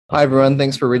Hi, everyone.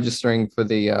 Thanks for registering for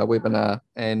the webinar,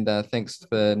 and thanks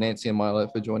for Nancy and Milo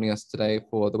for joining us today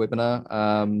for the webinar.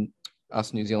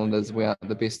 Us New Zealanders, we are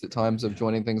the best at times of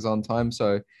joining things on time,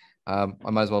 so I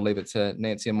might as well leave it to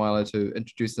Nancy and Milo to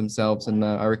introduce themselves, and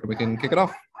I reckon we can kick it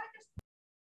off.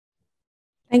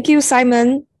 Thank you,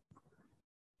 Simon.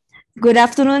 Good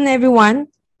afternoon, everyone.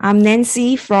 I'm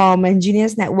Nancy from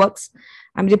EnGenius Networks.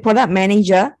 I'm the product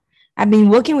manager. I've been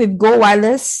working with Go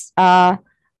Wireless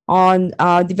on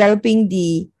developing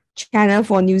the channel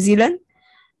for New Zealand.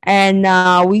 And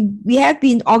we have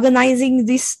been organizing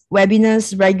these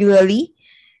webinars regularly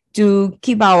to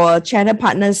keep our channel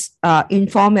partners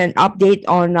informed and update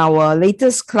on our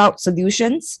latest cloud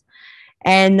solutions.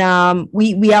 And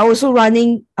we are also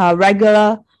running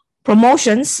regular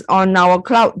promotions on our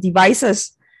cloud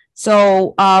devices.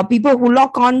 So people who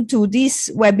log on to this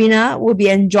webinar will be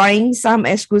enjoying some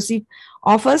exclusive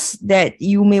offers that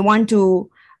you may want to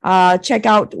check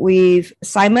out with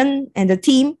Simon and the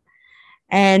team.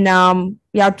 And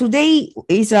today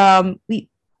is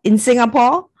in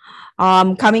Singapore.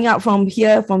 Coming out from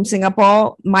here from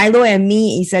Singapore, Milo and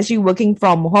me is actually working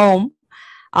from home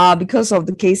because of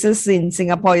the cases in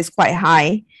Singapore is quite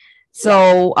high.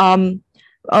 So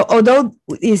although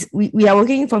we are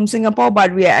working from Singapore,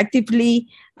 but we are actively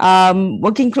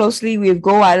working closely with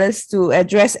Go Wireless to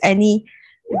address any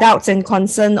doubts and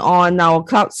concern on our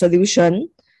cloud solution.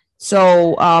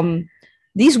 So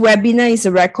this webinar is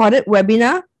a recorded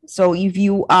webinar. So if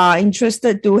you are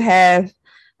interested to have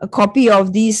a copy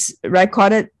of this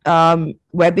recorded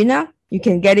webinar, you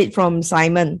can get it from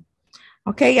Simon.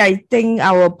 Okay, I think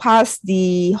I will pass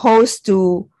the host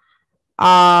to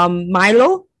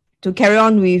Milo to carry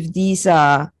on with this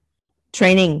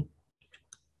training.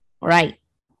 All right,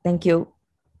 thank you.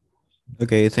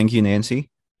 Okay, thank you,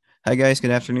 Nancy. Hi, guys. Good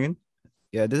afternoon.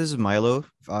 Yeah, this is Milo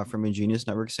from EnGenius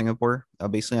Network Singapore.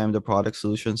 Basically, I'm the product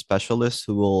solution specialist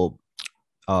who will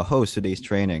host today's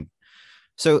training.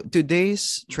 So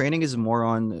today's training is more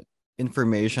on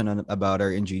information about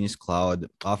our EnGenius Cloud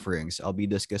offerings. I'll be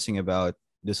discussing about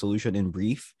the solution in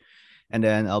brief, and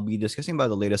then I'll be discussing about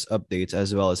the latest updates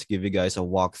as well as give you guys a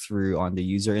walkthrough on the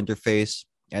user interface.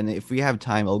 And if we have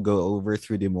time, I'll go over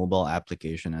through the mobile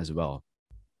application as well.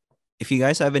 If you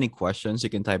guys have any questions, you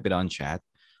can type it on chat,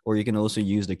 or you can also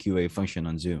use the QA function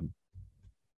on Zoom.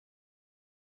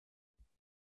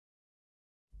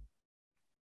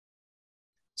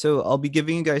 So I'll be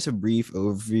giving you guys a brief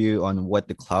overview on what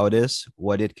the cloud is,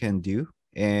 what it can do,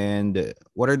 and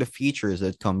what are the features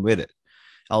that come with it.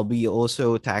 I'll be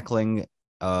also tackling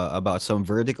about some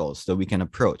verticals that we can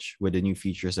approach with the new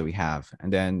features that we have,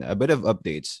 and then a bit of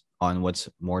updates on what's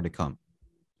more to come.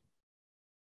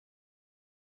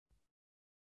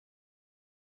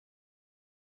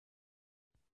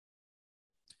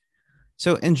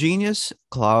 So EnGenius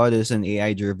Cloud is an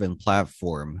AI-driven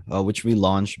platform, which we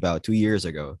launched about 2 years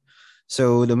ago.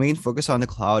 So the main focus on the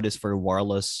cloud is for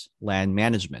wireless LAN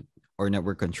management or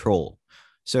network control.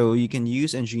 So you can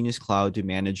use EnGenius Cloud to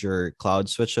manage your cloud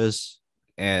switches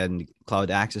and cloud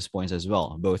access points as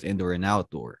well, both indoor and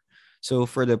outdoor. So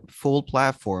for the full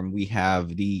platform, we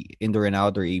have the indoor and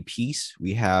outdoor APs.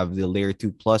 We have the layer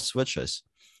 2 plus switches,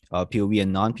 PoE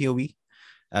and non-PoE,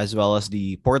 as well as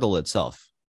the portal itself.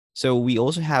 So we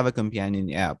also have a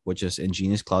companion app, which is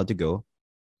EnGenius Cloud to Go,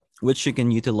 which you can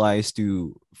utilize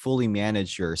to fully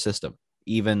manage your system,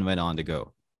 even when on the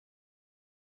go.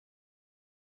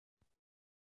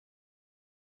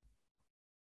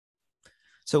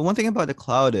 So one thing about the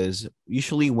cloud is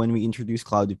usually when we introduce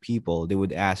cloud to people, they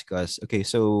would ask us, okay,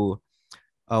 so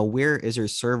where is your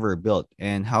server built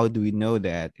and how do we know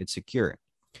that it's secure?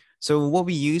 So what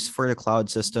we use for the cloud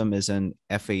system is an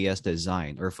FAS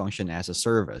design or function as a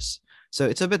service. So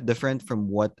it's a bit different from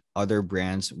what other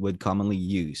brands would commonly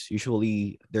use.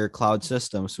 Usually their cloud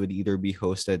systems would either be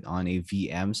hosted on a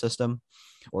VM system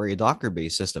or a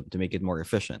Docker-based system to make it more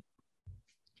efficient.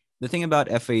 The thing about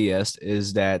FAS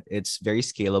is that it's very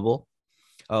scalable.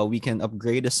 We can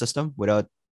upgrade the system without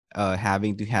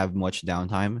having to have much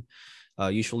downtime.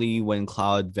 Usually when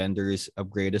cloud vendors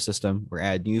upgrade a system or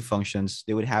add new functions,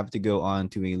 they would have to go on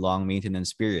to a long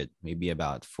maintenance period, maybe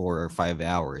about 4 or 5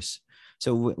 hours.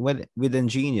 So with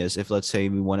EnGenius, if let's say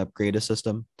we want to upgrade a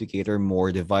system to cater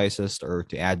more devices or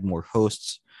to add more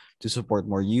hosts, to support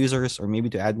more users, or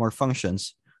maybe to add more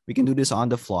functions, we can do this on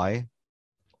the fly.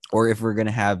 Or if we're going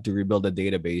to have to rebuild a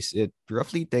database, it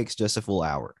roughly takes just a full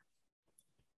hour.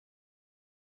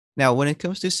 Now, when it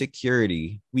comes to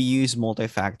security, we use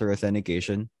multi-factor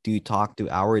authentication to talk to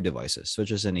our devices,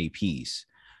 such as an APs.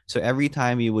 So every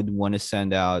time you would want to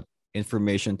send out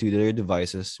information to their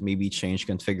devices, maybe change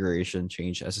configuration,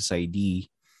 change SSID,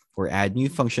 or add new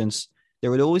functions,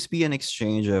 there would always be an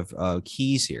exchange of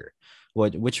keys here,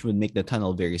 which would make the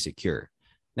tunnel very secure.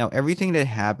 Now, everything that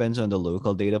happens on the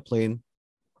local data plane,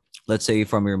 let's say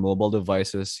from your mobile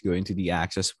devices going to the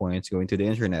access points, going to the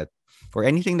internet, or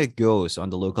anything that goes on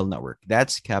the local network,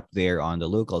 that's kept there on the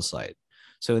local side.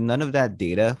 So none of that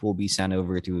data will be sent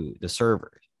over to the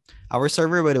server. Our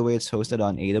server, by the way, it's hosted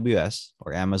on AWS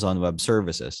or Amazon Web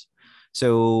Services.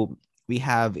 So we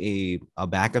have a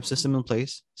backup system in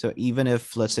place. So even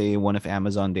if, let's say, one of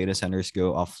Amazon data centers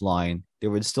go offline, there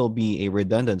would still be a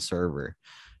redundant server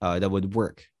that would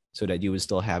work so that you would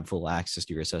still have full access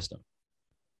to your system.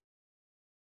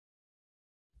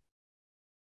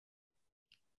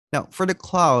 Now, for the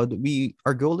cloud,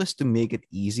 our goal is to make it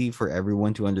easy for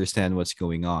everyone to understand what's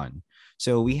going on.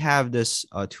 So we have this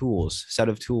set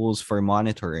of tools for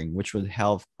monitoring, which would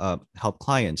help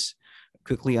clients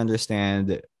quickly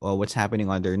understand what's happening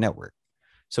on their network.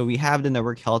 So we have the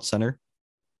Network Health Center,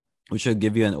 which will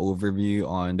give you an overview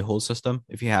on the whole system.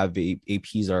 If you have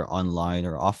APs that are online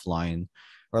or offline,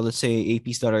 or let's say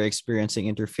APs that are experiencing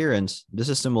interference, the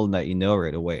system will let you know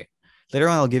right away. Later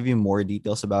on, I'll give you more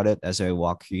details about it as I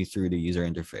walk you through the user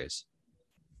interface.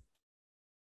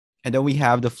 And then we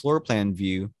have the floor plan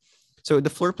view. So the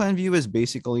floor plan view is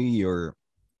basically your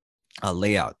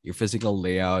layout, your physical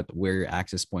layout, where your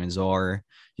access points are.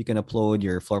 You can upload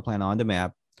your floor plan on the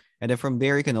map. And then from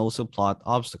there, you can also plot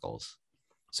obstacles.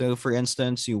 So for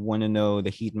instance, you want to know the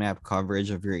heat map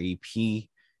coverage of your AP,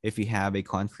 if you have a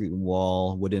concrete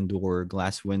wall, wooden door,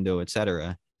 glass window,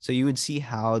 etc. So you would see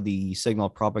how the signal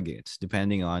propagates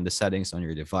depending on the settings on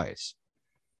your device.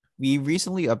 We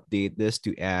recently updated this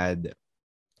to add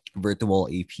virtual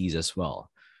APs as well.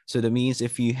 So that means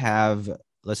if you have,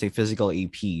 let's say, physical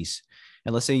APs,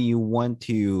 and let's say you want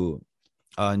to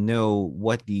know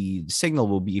what the signal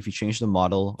will be if you change the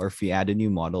model or if you add a new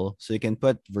model, so you can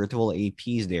put virtual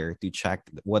APs there to check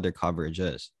what their coverage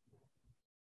is.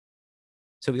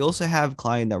 So we also have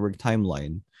client network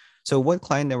timeline. So what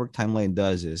client network timeline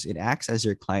does is it acts as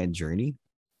your client journey.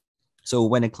 So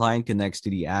when a client connects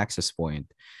to the access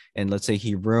point, and let's say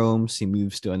he roams, he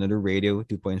moves to another radio,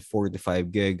 2.4 to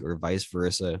 5 gig or vice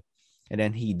versa, and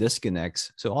then he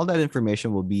disconnects. So all that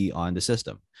information will be on the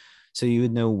system. So you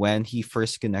would know when he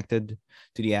first connected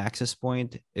to the access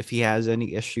point. If he has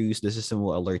any issues, the system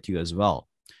will alert you as well.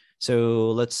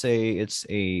 So let's say it's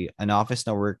an office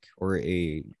network or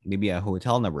maybe a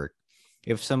hotel network.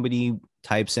 If somebody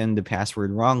types in the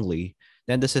password wrongly,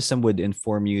 then the system would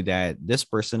inform you that this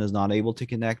person is not able to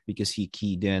connect because he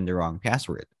keyed in the wrong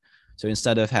password. So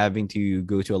instead of having to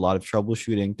go to a lot of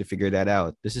troubleshooting to figure that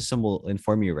out, the system will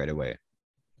inform you right away.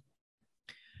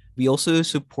 We also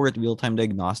support real-time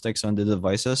diagnostics on the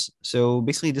devices. So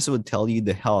basically, this would tell you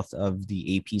the health of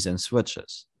the APs and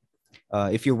switches.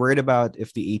 If you're worried about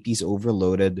if the AP is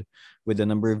overloaded with the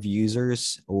number of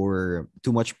users or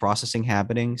too much processing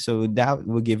happening, so that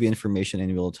will give you information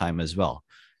in real time as well.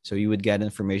 So you would get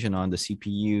information on the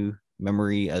CPU,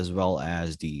 memory, as well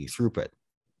as the throughput.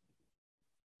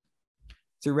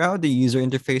 Throughout the user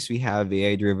interface, we have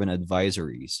AI-driven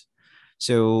advisories.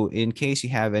 So in case you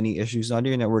have any issues on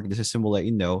your network, the system will let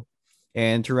you know.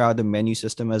 And throughout the menu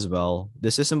system as well,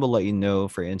 the system will let you know,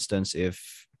 for instance,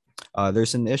 if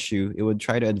there's an issue, it would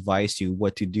try to advise you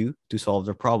what to do to solve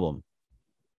the problem.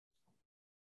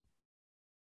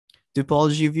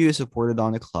 Topology view is supported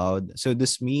on the cloud. So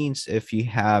this means if you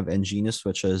have EnGenius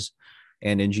switches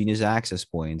and EnGenius access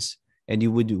points, and you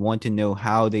would want to know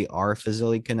how they are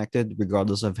physically connected,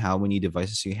 regardless of how many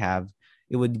devices you have,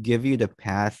 it would give you the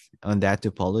path on that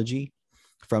topology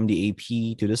from the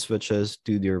AP to the switches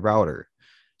to the router.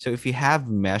 So if you have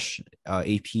mesh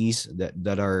APs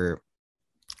that are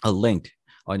linked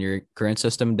on your current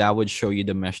system, that would show you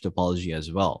the mesh topology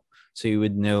as well. So you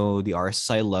would know the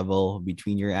RSI level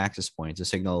between your access points, the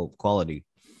signal quality,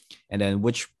 and then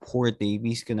which port the AP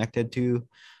is connected to.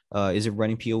 Is it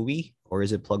running PoE or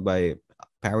is it plugged by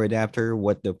power adapter?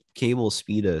 What the cable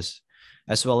speed is,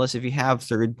 as well as if you have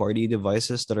third-party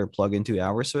devices that are plugged into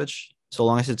our switch, so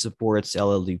long as it supports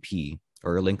LLDP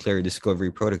or link layer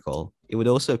discovery protocol, it would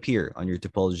also appear on your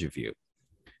topology view.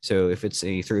 So if it's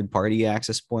a third-party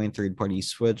access point, third-party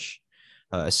switch,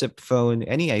 a SIP phone,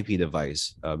 any IP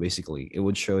device, basically, it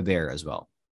would show there as well.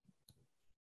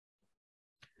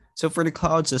 So for the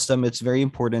cloud system, it's very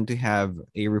important to have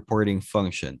a reporting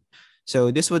function.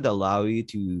 So this would allow you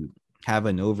to have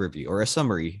an overview or a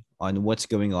summary on what's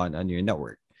going on your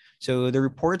network. So the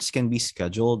reports can be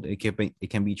scheduled. It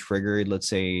can be triggered. Let's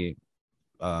say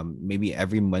maybe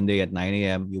every Monday at 9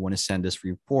 a.m. you want to send this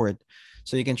report.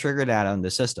 So you can trigger that on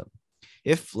the system.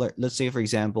 If let's say, for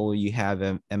example, you have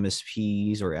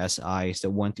MSPs or SIs that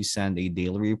want to send a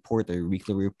daily report or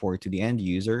weekly report to the end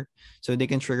user, so they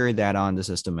can trigger that on the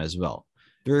system as well.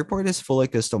 The report is fully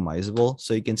customizable,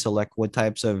 so you can select what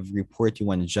types of report you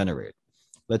want to generate.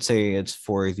 Let's say it's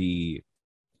for the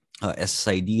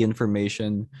SSID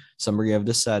information, summary of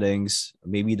the settings,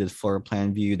 maybe the floor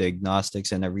plan view,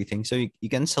 diagnostics, and everything. So you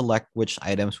can select which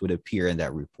items would appear in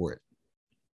that report.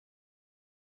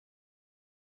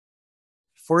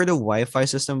 For the Wi-Fi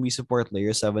system, we support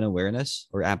layer 7 awareness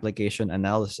or application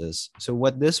analysis. So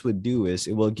what this would do is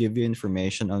it will give you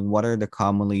information on what are the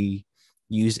commonly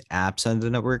used apps on the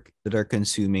network that are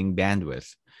consuming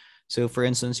bandwidth. So for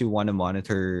instance, you want to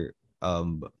monitor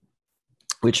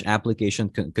which application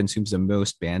consumes the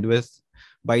most bandwidth.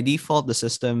 By default, the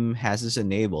system has this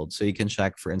enabled. So you can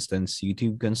check, for instance,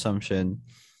 YouTube consumption,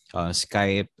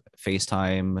 Skype,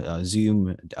 FaceTime,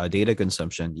 Zoom data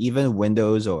consumption, even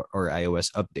Windows or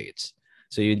iOS updates.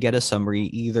 So you'd get a summary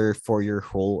either for your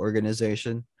whole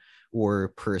organization or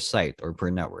per site or per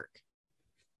network.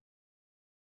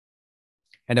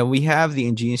 And then we have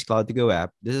the EnGenius Cloud to Go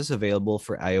app. This is available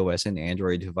for iOS and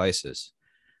Android devices.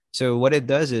 So what it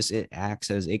does is it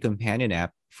acts as a companion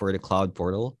app for the cloud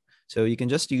portal. So you can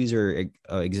just use your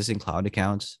existing cloud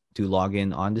accounts to log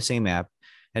in on the same app.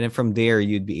 And then from there,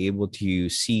 you'd be able to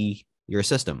see your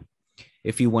system.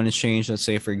 If you want to change, let's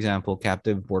say, for example,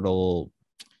 captive portal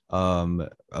of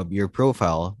your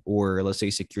profile, or let's say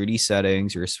security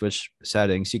settings or switch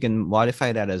settings, you can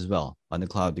modify that as well on the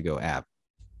Cloud to Go app.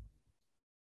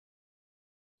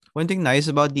 One thing nice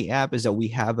about the app is that we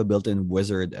have a built-in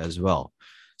wizard as well.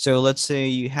 So let's say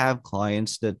you have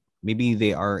clients that maybe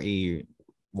they are a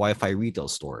Wi-Fi retail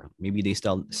store. Maybe they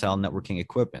sell networking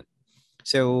equipment.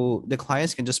 So the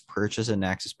clients can just purchase an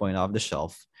access point off the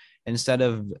shelf instead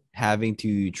of having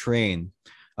to train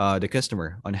the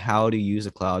customer on how to use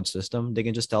a cloud system. They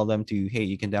can just tell them to, hey,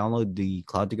 you can download the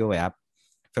Cloud to Go app.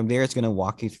 From there, it's going to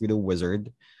walk you through the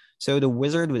wizard. So the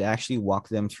wizard would actually walk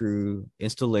them through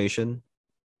installation,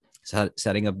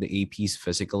 setting up the APs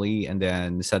physically, and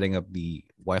then setting up the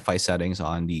Wi-Fi settings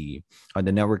on the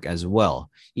network as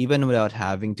well, even without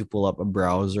having to pull up a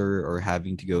browser or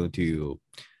having to go to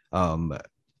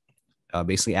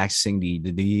basically accessing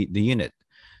the unit.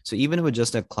 So even with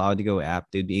just a Cloud to Go app,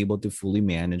 they'd be able to fully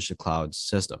manage the cloud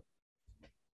system.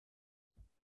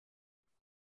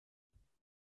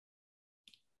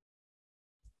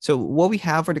 So what we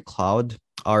have for the cloud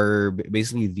are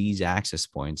basically these access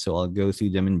points. So I'll go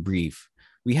through them in brief.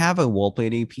 We have a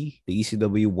wallplate AP, the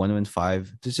ECW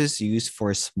 115. This is used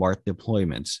for smart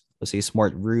deployments. Let's say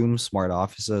smart rooms, smart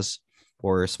offices,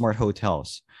 or smart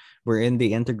hotels, wherein they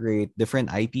integrate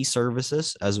different IP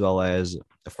services as well as,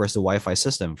 of course, the Wi-Fi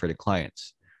system for the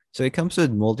clients. So it comes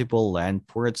with multiple LAN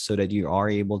ports so that you are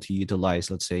able to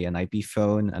utilize, let's say, an IP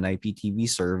phone, an IPTV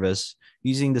service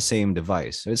using the same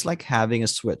device. So it's like having a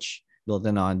switch built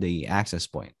in on the access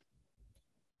point.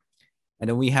 And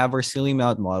then we have our ceiling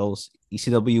mount models.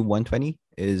 ECW 120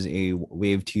 is a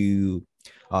Wave 2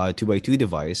 2x2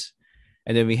 device.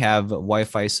 And then we have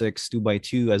Wi-Fi 6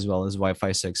 2x2 as well as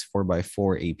Wi-Fi 6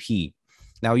 4x4 AP.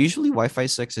 Now, usually Wi-Fi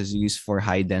 6 is used for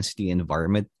high density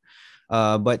environment.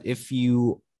 But if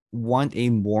you want a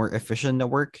more efficient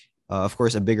network, of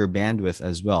course, a bigger bandwidth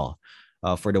as well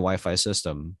for the Wi-Fi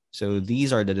system. So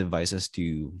these are the devices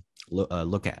to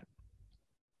look at.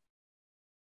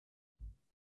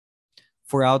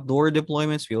 For outdoor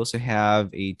deployments, we also have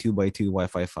a 2x2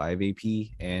 Wi-Fi 5 AP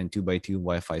and 2x2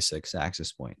 Wi-Fi 6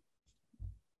 access point.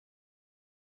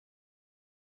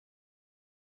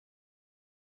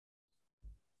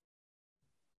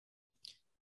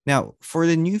 Now, for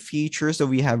the new features that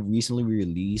we have recently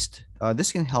released,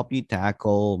 this can help you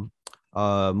tackle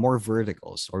more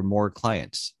verticals or more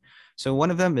clients. So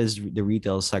one of them is the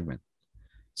retail segment.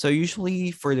 So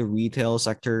usually for the retail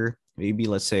sector, maybe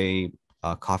let's say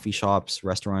coffee shops,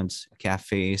 restaurants,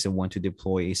 cafes that want to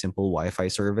deploy a simple Wi-Fi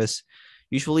service,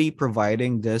 usually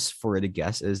providing this for the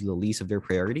guests is the least of their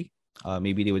priority.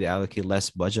 Maybe they would allocate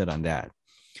less budget on that.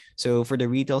 So for the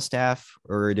retail staff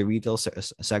or the retail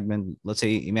segment, let's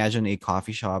say imagine a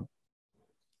coffee shop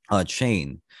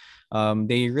chain.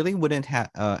 They really wouldn't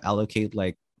allocate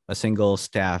like a single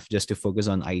staff just to focus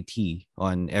on IT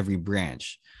on every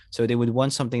branch. So they would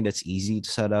want something that's easy to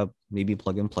set up, maybe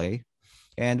plug and play,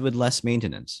 and with less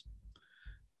maintenance.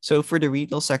 So for the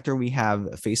retail sector, we have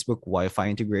Facebook Wi-Fi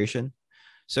integration.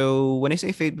 So when I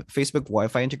say Facebook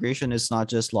Wi-Fi integration, it's not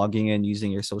just logging in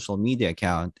using your social media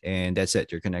account and that's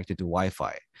it. You're connected to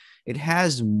Wi-Fi. It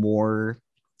has more,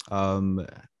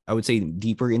 I would say,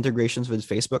 deeper integrations with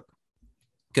Facebook.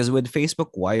 Because with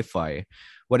Facebook Wi-Fi,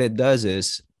 what it does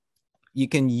is you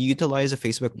can utilize a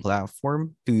Facebook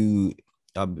platform to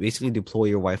basically deploy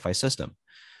your Wi-Fi system.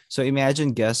 So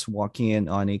imagine guests walking in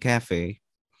on a cafe.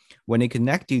 When they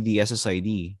connect to the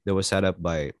SSID that was set up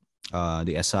by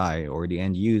the SI or the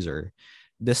end user,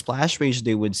 the splash page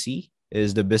they would see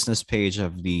is the business page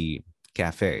of the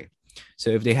cafe. So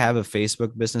if they have a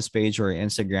Facebook business page or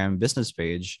Instagram business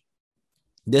page,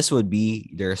 this would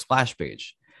be their splash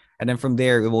page. And then from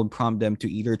there, it will prompt them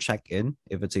to either check in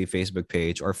if it's a Facebook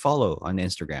page or follow on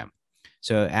Instagram.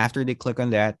 So after they click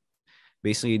on that,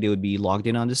 basically they would be logged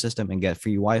in on the system and get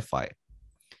free Wi-Fi.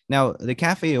 Now, the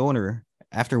cafe owner,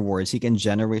 afterwards, he can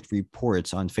generate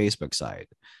reports on Facebook side.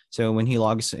 So when he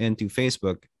logs into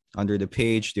Facebook, under the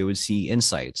page, they would see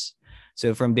insights.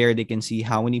 So from there, they can see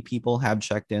how many people have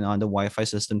checked in on the Wi-Fi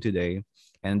system today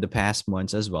and the past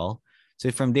months as well. So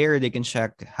from there, they can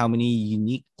check how many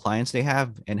unique clients they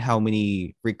have and how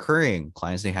many recurring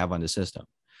clients they have on the system.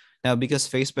 Now, because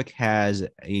Facebook has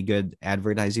a good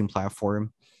advertising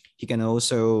platform, he can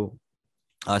also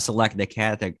select the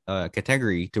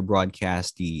category to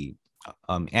broadcast the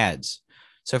ads.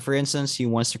 So, for instance, he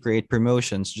wants to create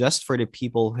promotions just for the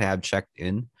people who have checked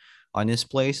in on his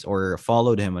place or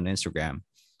followed him on Instagram.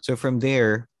 So, from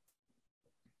there,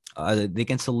 they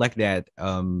can select that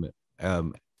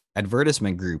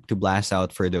advertisement group to blast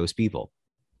out for those people.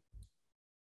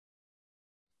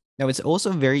 Now, it's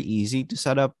also very easy to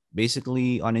set up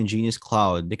basically on EnGenius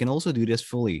Cloud. They can also do this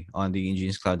fully on the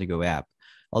EnGenius Cloud to Go app.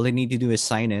 All they need to do is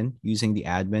sign in using the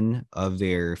admin of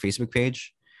their Facebook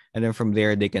page. And then from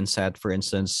there, they can set, for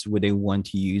instance, would they want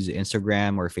to use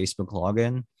Instagram or Facebook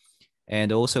login?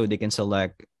 And also they can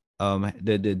select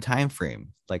the time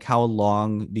frame, like how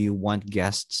long do you want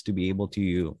guests to be able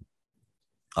to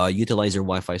utilize your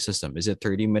Wi-Fi system? Is it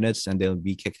 30 minutes and they'll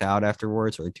be kicked out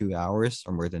afterwards, or 2 hours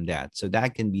or more than that? So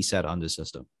that can be set on the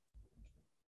system.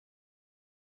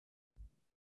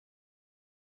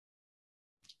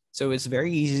 So it's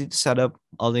very easy to set up.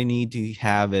 All they need to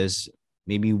have is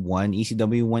maybe one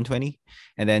ECW 120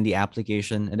 and then the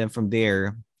application. And then from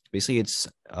there, basically it's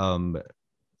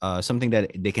something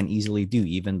that they can easily do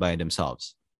even by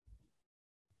themselves.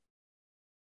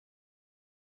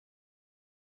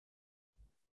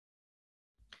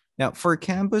 Now, for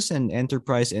campus and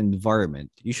enterprise environment,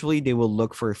 usually they will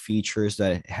look for features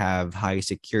that have high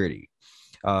security,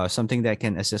 something that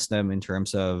can assist them in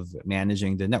terms of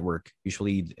managing the network.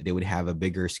 Usually they would have a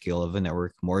bigger scale of a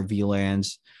network, more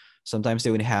VLANs. Sometimes they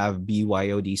would have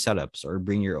BYOD setups or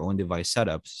bring your own device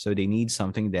setups. So they need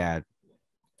something that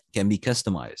can be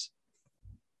customized.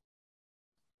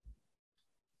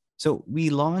 So we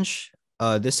launched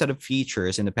this set of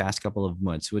features in the past couple of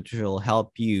months, which will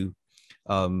help you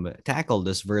tackle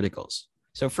these verticals.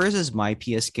 So first is my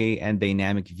PSK and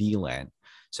dynamic VLAN.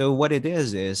 So what it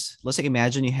is, let's say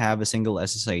imagine you have a single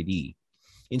SSID.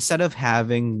 Instead of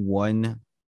having one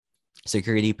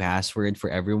security password for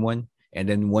everyone and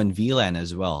then one VLAN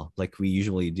as well, like we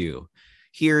usually do,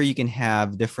 here you can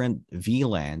have different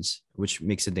VLANs, which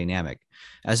makes it dynamic,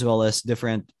 as well as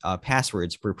different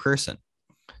passwords per person.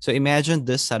 So imagine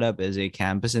this setup is a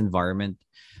campus environment.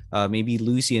 Maybe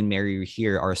Lucy and Mary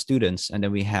here are students, and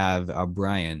then we have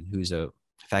Brian, who's a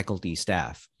faculty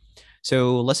staff.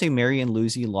 So let's say Mary and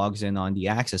Lucy logs in on the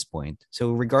access point.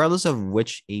 So regardless of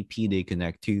which AP they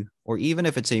connect to, or even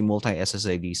if it's a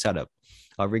multi-SSID setup,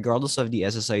 regardless of the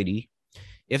SSID,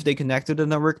 if they connect to the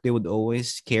network, they would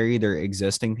always carry their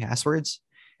existing passwords,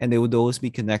 and they would always be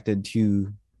connected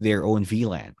to their own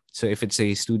VLAN. So if it's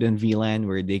a student VLAN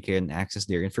where they can access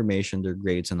their information, their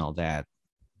grades and all that,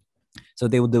 so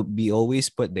they would be always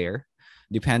put there,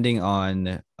 depending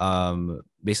on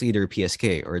basically their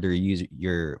PSK or their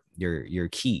your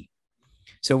key.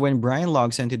 So when Brian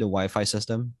logs into the Wi-Fi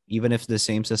system, even if the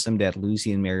same system that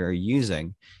Lucy and Mary are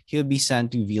using, he'll be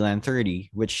sent to VLAN 30,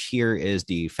 which here is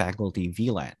the faculty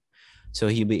VLAN. So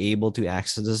he'll be able to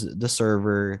access the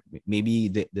server. Maybe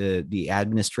the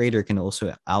administrator can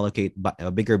also allocate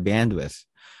a bigger bandwidth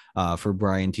for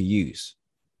Brian to use.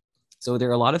 So there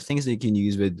are a lot of things that you can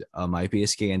use with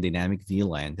IPSK and dynamic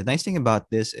VLAN. The nice thing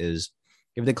about this is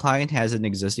if the client has an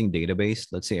existing database,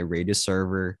 let's say a Redis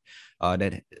server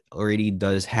that already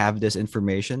does have this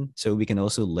information, so we can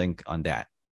also link on that.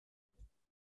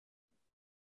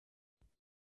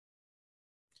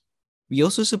 We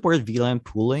also support VLAN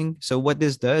pooling. So what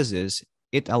this does is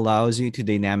it allows you to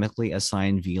dynamically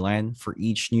assign VLAN for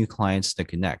each new clients to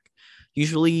connect.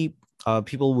 Usually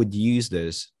people would use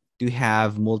this to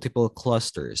have multiple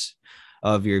clusters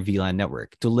of your VLAN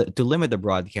network to limit the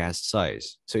broadcast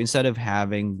size. So instead of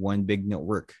having one big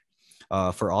network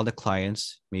for all the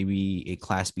clients, maybe a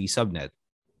Class B subnet,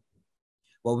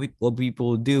 What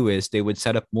people would do is they would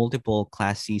set up multiple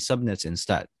Class C subnets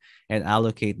instead and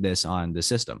allocate this on the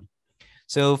system.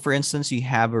 So for instance, you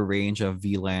have a range of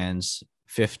VLANs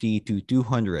 50 to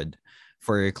 200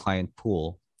 for your client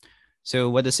pool. So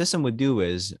what the system would do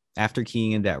is after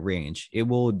keying in that range, it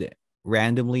would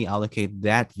randomly allocate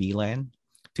that VLAN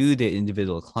to the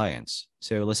individual clients.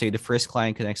 So let's say the first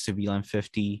client connects to VLAN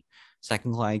 50,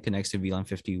 second client connects to VLAN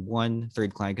 51,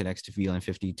 third client connects to VLAN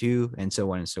 52, and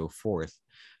so on and so forth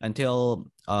until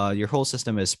your whole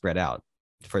system is spread out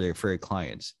for your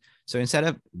clients. So instead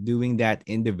of doing that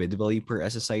individually per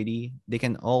SSID, they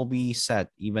can all be set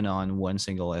even on one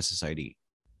single SSID.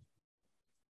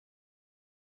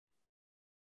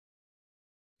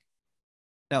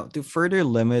 Now, to further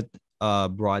limit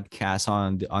broadcast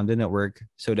on the network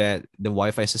so that the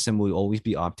Wi-Fi system will always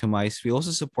be optimized, we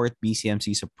also support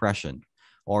BCMC suppression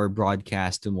or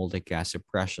broadcast to multicast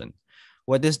suppression.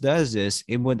 What this does is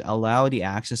it would allow the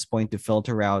access point to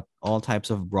filter out all types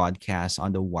of broadcasts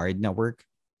on the wired network,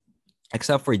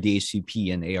 except for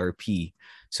DHCP and ARP,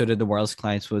 so that the wireless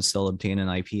clients would still obtain an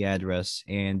IP address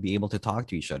and be able to talk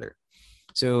to each other.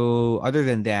 So other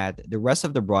than that, the rest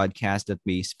of the broadcast that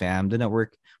may spam the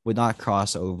network would not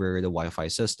cross over the Wi-Fi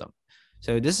system.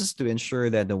 So this is to ensure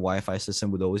that the Wi-Fi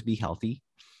system would always be healthy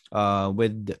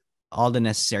with all the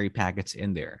necessary packets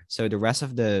in there. So the rest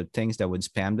of the things that would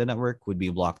spam the network would be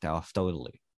blocked off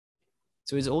totally.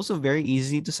 So it's also very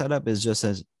easy to set up. It's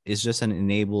just an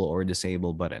enable or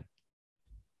disable button.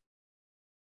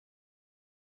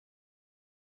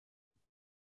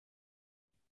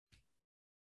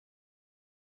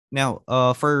 Now,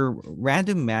 for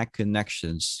random MAC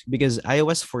connections, because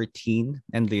iOS 14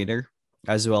 and later,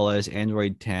 as well as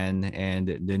Android 10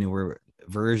 and the newer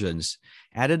versions,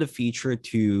 added a feature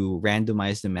to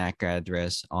randomize the MAC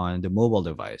address on the mobile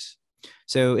device.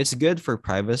 So it's good for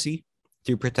privacy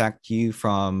to protect you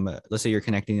from, let's say you're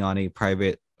connecting on a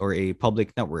private or a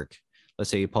public network, let's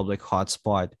say a public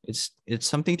hotspot. It's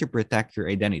something to protect your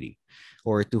identity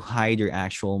or to hide your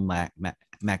actual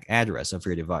MAC address of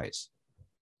your device.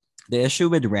 The issue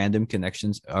with random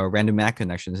connections or random MAC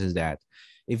connections is that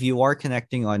if you are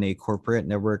connecting on a corporate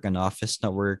network, an office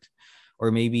network,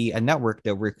 or maybe a network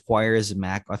that requires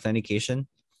MAC authentication,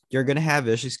 you're going to have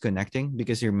issues connecting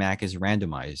because your MAC is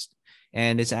randomized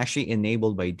and it's actually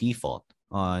enabled by default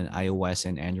on iOS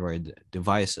and Android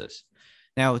devices.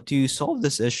 Now, to solve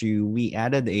this issue, we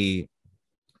added a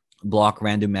block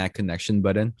random MAC connection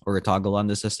button or a toggle on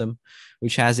the system,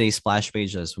 which has a splash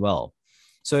page as well.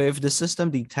 So if the system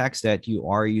detects that you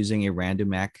are using a random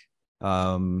MAC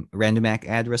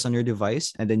address on your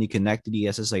device, and then you connect to the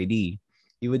SSID,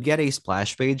 you would get a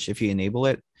splash page if you enable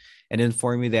it and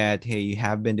inform you that, hey, you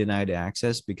have been denied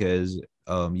access because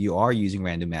you are using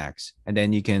random MACs. And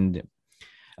then you can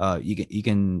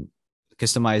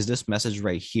customize this message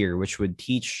right here, which would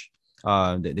teach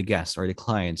the guests or the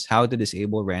clients how to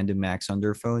disable random MACs on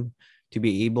their phone to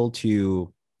be able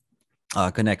to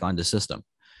connect on the system.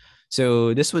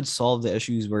 So this would solve the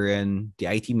issues wherein the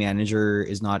IT manager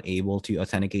is not able to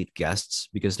authenticate guests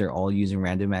because they're all using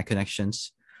random MAC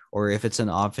connections. Or if it's an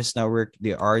office network,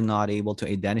 they are not able to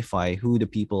identify who the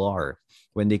people are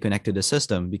when they connect to the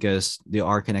system because they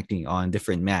are connecting on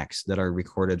different MACs that are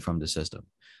recorded from the system,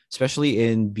 especially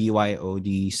in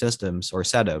BYOD systems or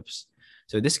setups.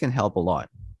 So this can help a lot.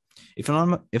 If I'm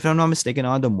not mistaken,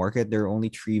 on the market, there are only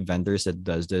 3 vendors that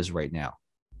does this right now.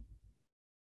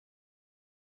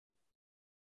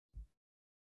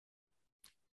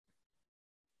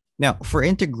 Now, for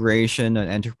integration on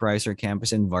enterprise or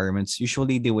campus environments,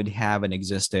 usually they would have an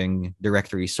existing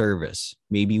directory service,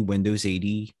 maybe Windows AD,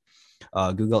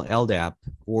 Google LDAP,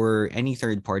 or any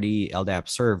third-party LDAP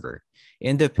server.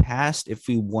 In the past, if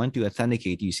we want to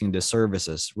authenticate using the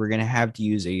services, we're going to have to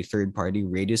use a third-party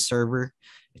Redis server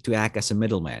to act as a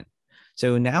middleman.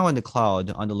 So now in the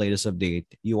cloud, on the latest update,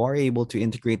 you are able to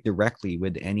integrate directly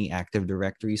with any Active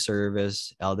Directory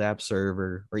service, LDAP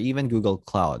server, or even Google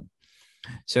Cloud.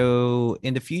 So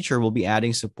in the future, we'll be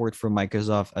adding support for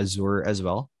Microsoft Azure as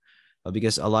well,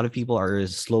 because a lot of people are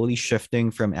slowly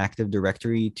shifting from Active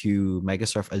Directory to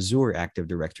Microsoft Azure Active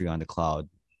Directory on the cloud.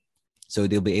 So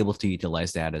they'll be able to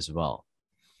utilize that as well.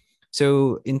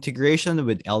 So integration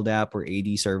with LDAP or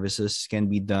AD services can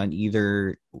be done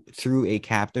either through a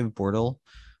captive portal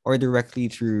or directly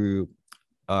through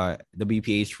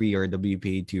WPA3 or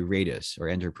WPA2 Redis or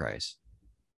Enterprise.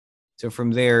 So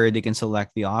from there, they can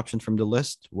select the option from the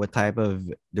list, what type of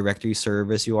directory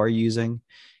service you are using.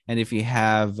 And if you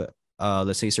have,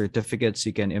 let's say, certificates,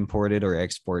 you can import it or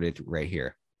export it right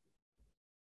here.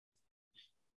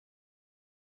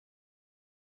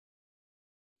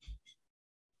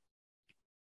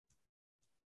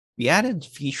 We added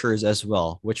features as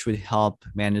well, which would help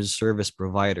manage service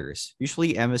providers.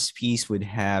 Usually, MSPs would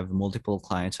have multiple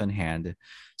clients on hand,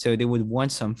 so they would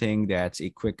want something that's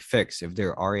a quick fix if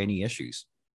there are any issues.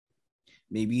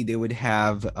 Maybe they would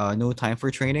have no time for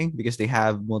training because they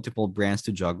have multiple brands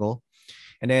to juggle.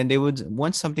 And then they would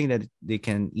want something that they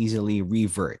can easily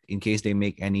revert in case they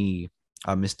make any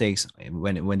mistakes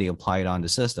when they apply it on the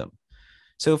system.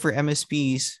 So for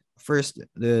MSPs, first,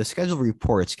 the schedule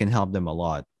reports can help them a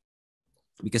lot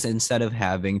because instead of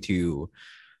having to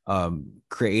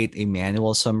create a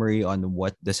manual summary on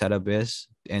what the setup is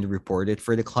and report it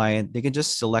for the client, they can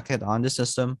just select it on the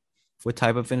system what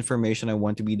type of information I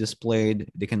want to be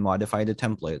displayed. They can modify the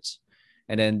templates.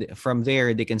 And then from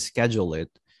there, they can schedule it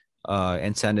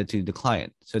and send it to the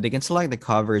client. So they can select the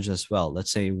coverage as well.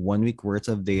 Let's say 1 week worth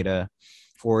of data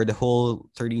for the whole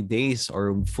 30 days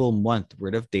or full month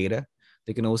worth of data.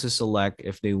 They can also select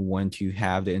if they want to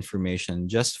have the information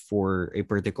just for a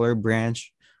particular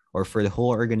branch or for the whole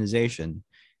organization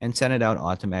and send it out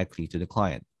automatically to the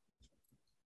client.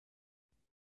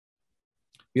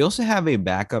 We also have a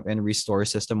backup and restore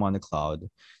system on the cloud.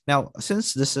 Now,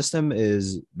 since the system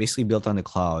is basically built on the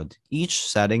cloud, each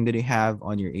setting that you have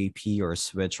on your AP or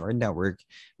switch or network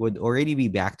would already be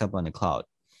backed up on the cloud.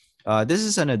 This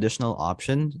is an additional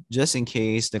option just in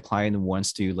case the client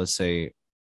wants to, let's say,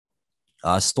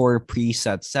 store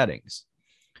preset settings.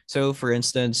 So, for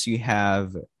instance, you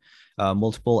have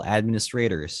multiple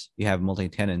administrators, you have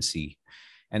multi-tenancy,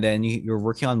 and then you're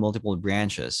working on multiple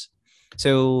branches.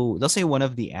 So let's say one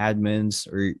of the admins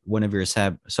or one of your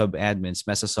sub admins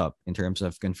messes up in terms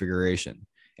of configuration,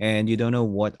 and you don't know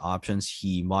what options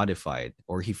he modified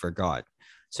or he forgot.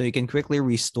 So you can quickly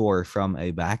restore from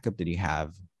a backup that you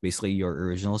have, basically your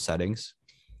original settings.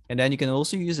 And then you can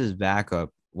also use this backup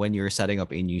when you're setting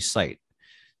up a new site.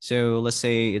 So let's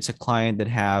say it's a client that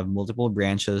have multiple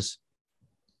branches.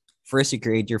 First, you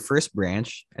create your first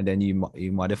branch, and then you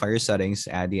modify your settings,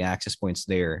 add the access points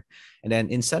there. And then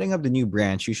in setting up the new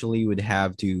branch, usually you would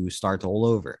have to start all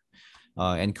over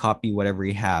and copy whatever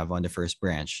you have on the first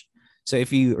branch. So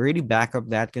if you already back up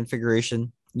that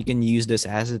configuration, you can use this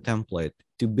as a template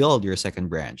to build your second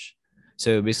branch.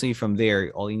 So basically from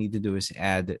there, all you need to do is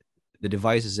add the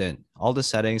devices in. All the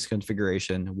settings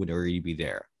configuration would already be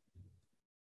there.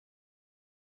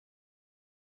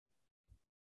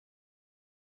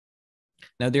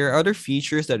 Now, there are other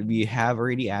features that we have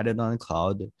already added on the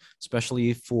cloud,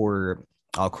 especially for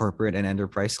corporate and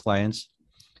enterprise clients.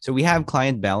 So we have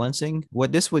client balancing.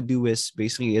 What this would do is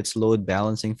basically it's load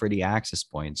balancing for the access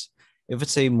points. If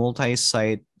it's a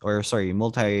multi-site or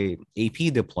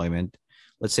multi-AP deployment,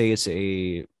 let's say it's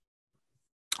a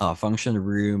function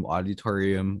room,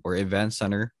 auditorium, or event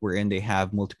center wherein they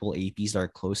have multiple APs that are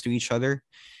close to each other.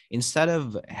 Instead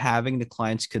of having the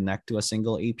clients connect to a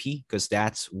single AP, because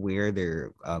that's where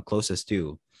they're closest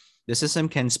to, the system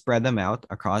can spread them out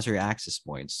across your access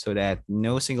points so that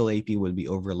no single AP would be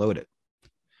overloaded.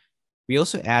 We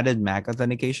also added MAC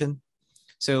authentication.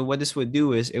 So what this would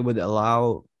do is it would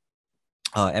allow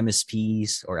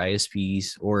MSPs or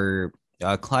ISPs or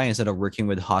clients that are working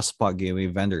with hotspot gateway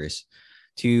vendors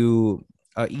to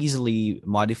easily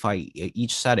modify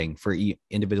each setting for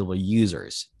individual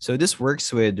users. So this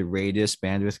works with radius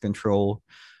bandwidth control,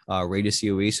 radius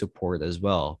COA support as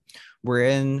well,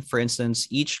 wherein, for instance,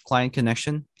 each client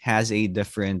connection has a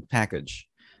different package.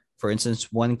 For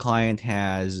instance, one client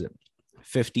has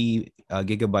 50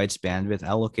 gigabytes bandwidth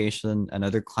allocation,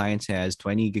 another client has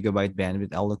 20 gigabyte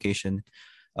bandwidth allocation.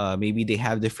 Maybe they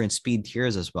have different speed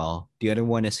tiers as well. The other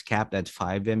one is capped at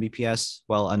 5 Mbps,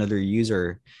 while another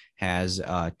user has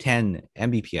 10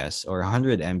 Mbps or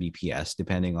 100 Mbps,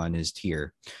 depending on his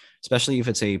tier, especially if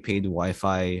it's a paid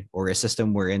Wi-Fi or a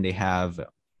system wherein they have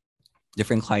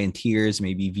different client tiers,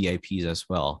 maybe VIPs as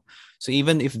well. So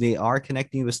even if they are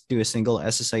connecting to a single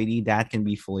SSID, that can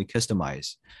be fully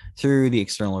customized through the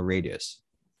external radius.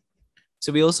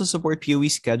 So we also support PoE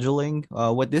scheduling.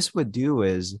 What this would do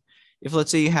is, if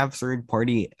let's say you have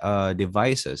third-party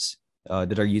devices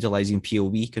that are utilizing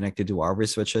PoE connected to our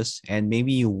switches, and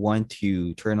maybe you want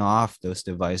to turn off those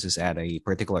devices at a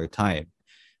particular time,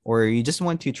 or you just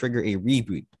want to trigger a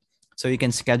reboot, so you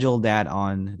can schedule that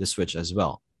on the switch as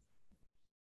well.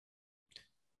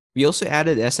 We also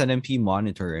added SNMP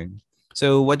monitoring.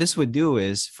 So what this would do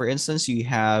is, for instance, you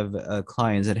have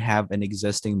clients that have an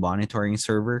existing monitoring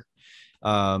server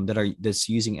that's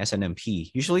using SNMP.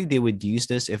 Usually they would use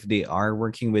this if they are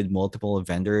working with multiple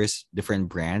vendors, different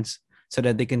brands, so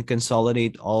that they can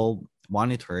consolidate all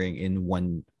monitoring in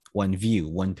one view,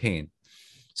 one pane.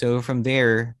 So from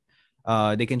there,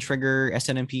 They can trigger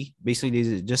SNMP. Basically,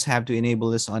 they just have to enable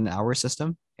this on our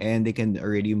system, and they can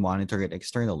already monitor it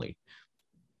externally.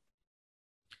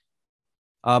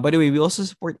 By the way, we also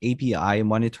support API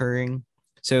monitoring.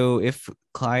 So if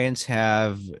clients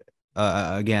have,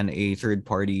 again, a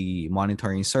third-party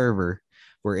monitoring server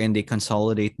wherein they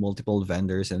consolidate multiple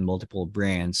vendors and multiple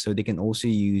brands, so they can also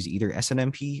use either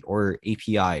SNMP or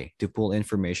API to pull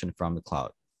information from the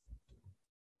cloud.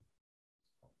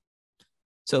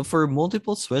 So for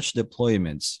multiple switch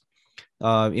deployments,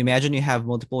 imagine you have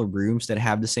multiple rooms that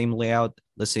have the same layout.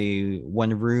 Let's say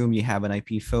one room, you have an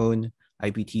IP phone,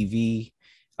 IPTV,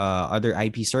 other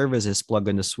IP services plug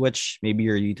on the switch. Maybe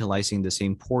you're utilizing the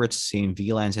same ports, same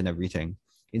VLANs and everything.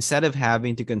 Instead of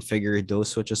having to configure those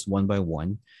switches one by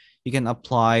one, you can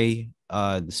apply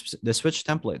the switch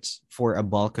templates for a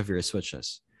bulk of your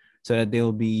switches so that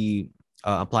they'll be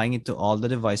applying it to all the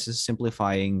devices,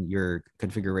 simplifying your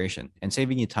configuration and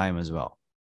saving you time as well.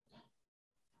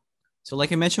 So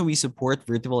like I mentioned, we support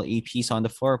virtual APs on the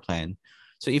floor plan.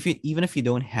 So even if you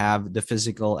don't have the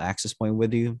physical access point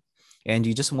with you, and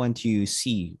you just want to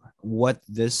see what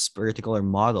this particular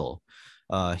model,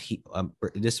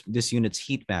 this unit's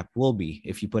heat map will be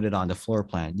if you put it on the floor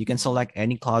plan, you can select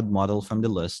any cloud model from the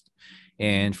list,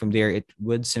 and from there it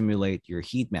would simulate your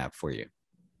heat map for you.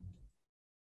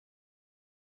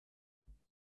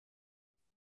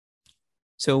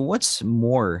 So what's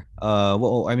more?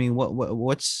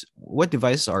 What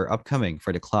devices are upcoming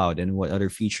for the cloud, and what other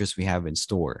features we have in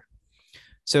store?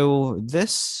 So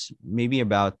this maybe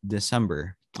about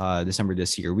December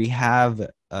this year, we have the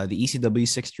ECW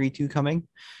 632 coming,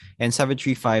 and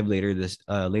 735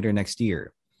 later next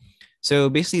year. So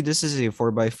basically, this is a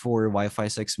 4x4 Wi-Fi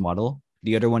 6 model.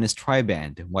 The other one is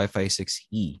tri-band Wi-Fi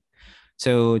 6E.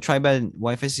 So tri-band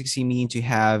Wi-Fi 6E means you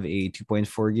have a 2.4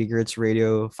 gigahertz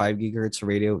radio, 5 gigahertz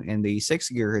radio, and a 6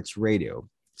 gigahertz radio.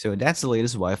 So that's the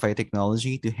latest Wi-Fi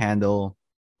technology to handle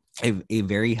a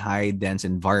very high dense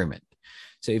environment.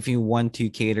 So if you want to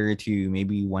cater to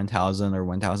maybe 1,000 or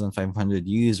 1,500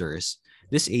 users,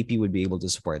 this AP would be able to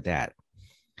support that.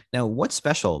 Now, what's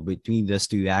special between these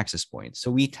two access points?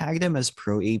 So we tag them as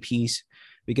Pro APs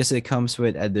because it comes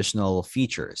with additional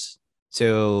features.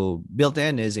 So built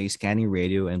in is a scanning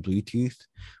radio and Bluetooth,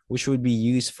 which would be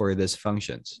used for these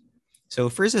functions. So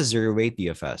first is zero-weight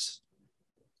DFS.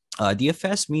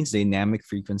 DFS means dynamic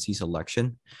frequency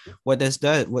selection. What this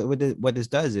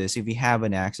does is if you have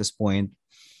an access point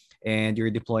and you're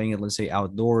deploying it, let's say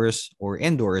outdoors or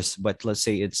indoors, but let's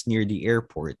say it's near the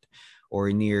airport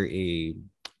or near a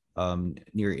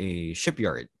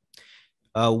shipyard.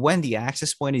 When the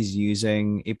access point is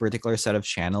using a particular set of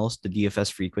channels, the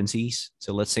DFS frequencies,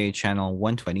 so let's say channel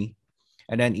 120,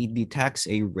 and then it detects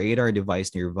a radar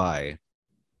device nearby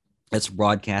that's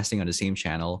broadcasting on the same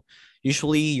channel,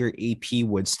 usually your AP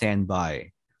would stand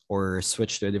by or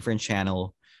switch to a different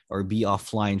channel or be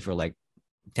offline for like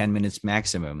 10 minutes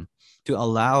maximum to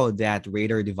allow that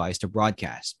radar device to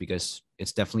broadcast, because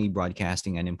it's definitely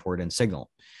broadcasting an important signal.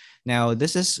 Now,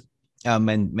 this is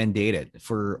mandated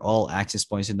for all access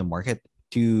points in the market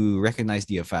to recognize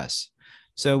DFS.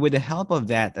 So with the help of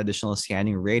that additional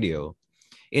scanning radio,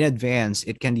 in advance,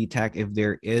 it can detect if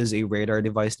there is a radar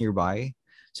device nearby.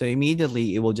 So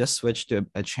immediately, it will just switch to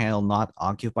a channel not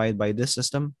occupied by this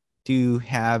system to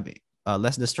have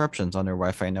less disruptions on their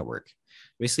Wi-Fi network.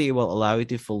 Basically, it will allow you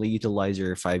to fully utilize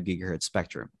your 5 gigahertz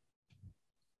spectrum.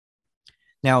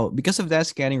 Now, because of that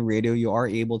scanning radio, you are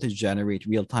able to generate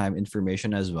real-time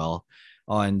information as well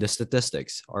on the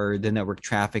statistics or the network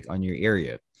traffic on your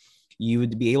area. You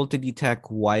would be able to detect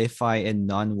Wi-Fi and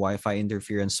non-Wi-Fi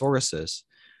interference sources,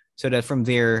 so that from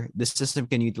there, the system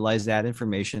can utilize that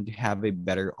information to have a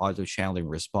better auto-channeling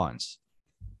response.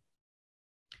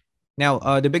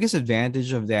 Now, the biggest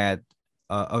advantage of that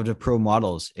of the Pro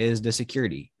models is the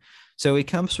security. So it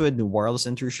comes with the wireless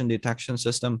intrusion detection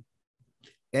system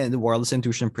and the wireless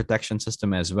intrusion protection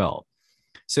system as well.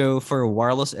 So for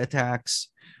wireless attacks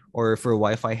or for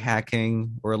Wi-Fi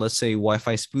hacking, or let's say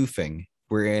Wi-Fi spoofing,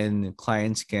 wherein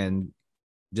clients can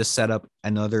just set up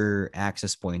another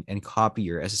access point and copy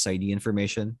your SSID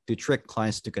information to trick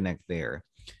clients to connect there.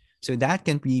 So that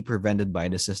can be prevented by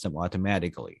the system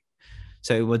automatically.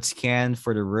 So it would scan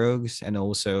for the rogues and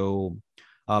also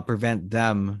prevent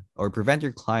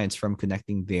your clients from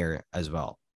connecting there as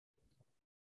well.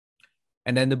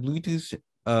 And then the Bluetooth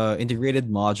integrated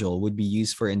module would be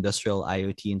used for industrial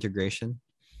IoT integration.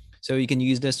 So you can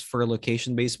use this for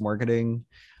location-based marketing,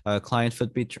 client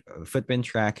footprint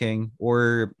tracking,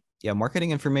 or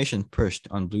marketing information pushed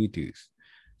on Bluetooth.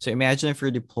 So imagine if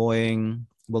you're deploying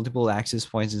multiple access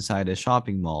points inside a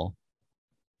shopping mall,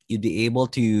 you'd be able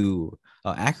to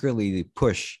accurately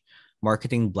push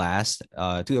marketing blast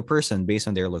to a person based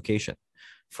on their location.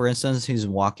 For instance, he's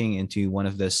walking into one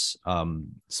of this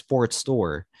sports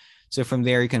store. So from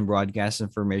there, you can broadcast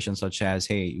information such as,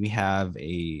 hey, we have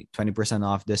a 20%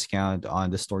 off discount on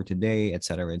the store today, et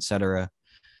cetera, et cetera.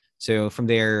 So from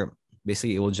there,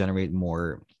 basically, it will generate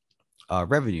more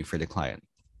revenue for the client.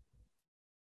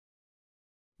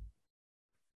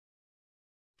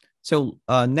 So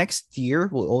next year,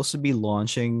 we'll also be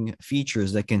launching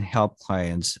features that can help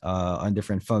clients on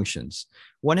different functions.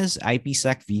 One is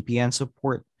IPsec VPN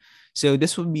support. So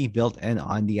this will be built in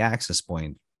on the access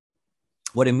point.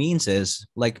 What it means is,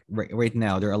 like right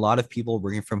now, there are a lot of people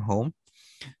working from home.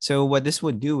 So what this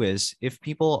would do is, if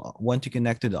people want to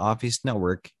connect to the office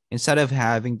network, instead of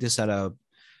having to set up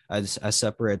a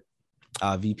separate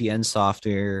VPN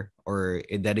software or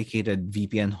a dedicated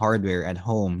VPN hardware at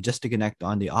home just to connect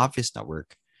on the office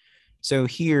network. So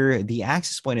here, the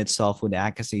access point itself would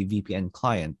act as a VPN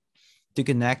client to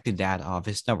connect to that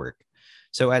office network.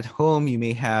 So at home, you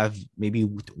may have maybe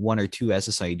one or two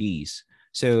SSIDs.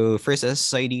 So first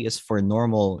SSID is for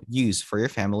normal use for your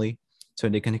family. So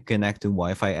they can connect to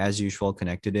Wi-Fi as usual,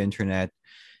 connect to the internet.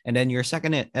 And then your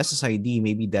second SSID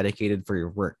may be dedicated for your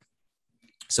work.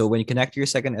 So when you connect to your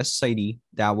second SSID,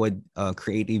 that would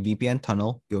create a VPN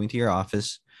tunnel going to your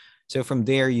office. So from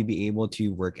there, you'd be able to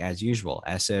work as usual,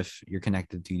 as if you're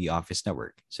connected to the office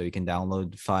network. So you can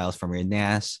download files from your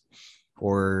NAS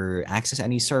or access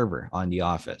any server on the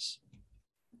office.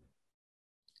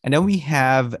 And then we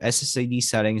have SSID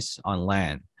settings on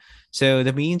LAN. So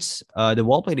that means the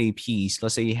wall-plate APs,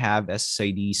 let's say you have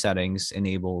SSID settings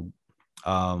enabled,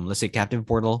 let's say captive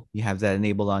portal, you have that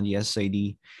enabled on the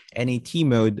SSID, NAT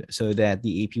mode, so that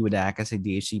the AP would act as a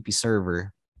DHCP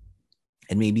server,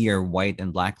 and maybe your white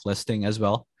and black listing as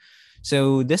well.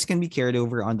 So this can be carried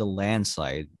over on the LAN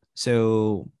side.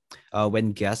 So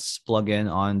when guests plug in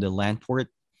on the LAN port,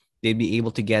 they'd be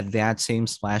able to get that same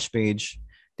splash page.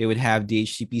 They would have the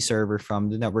HTTP server from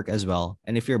the network as well.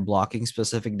 And if you're blocking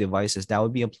specific devices, that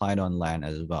would be applied on LAN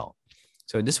as well.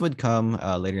 So this would come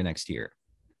later next year.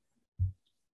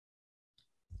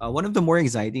 One of the more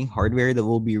exciting hardware that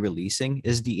we'll be releasing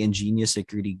is the EnGenius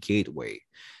Security Gateway.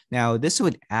 Now, this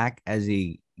would act as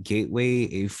a gateway,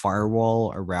 a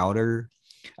firewall, a router,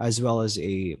 as well as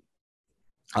a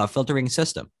filtering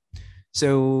system.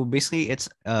 So basically, it's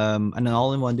an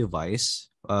all-in-one device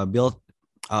built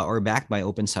or backed by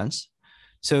OpenSense.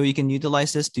 So you can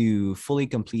utilize this to fully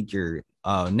complete your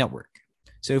network.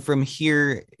 So from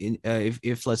here,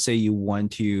 if let's say you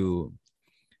want to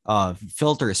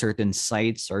filter certain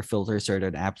sites or filter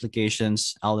certain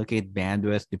applications, allocate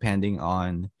bandwidth depending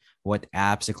on what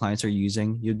apps the clients are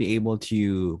using, you'll be able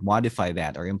to modify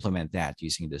that or implement that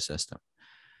using the system.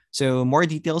 So more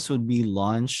details would be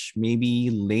launched maybe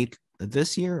late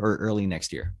this year or early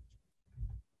next year.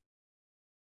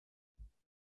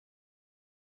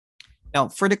 Now,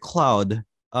 for the cloud,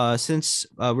 since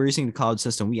we're using the cloud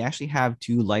system, we actually have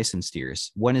two license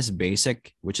tiers. One is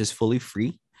basic, which is fully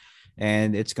free,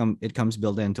 and it comes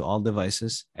built into all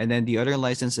devices. And then the other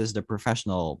license is the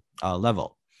professional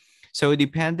level. So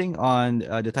depending on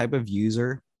the type of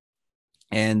user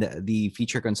and the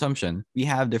feature consumption, we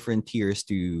have different tiers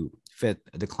to fit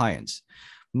the clients.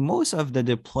 Most of the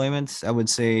deployments, I would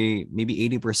say maybe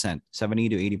 80%, 70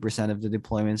 to 80% of the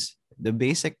deployments, the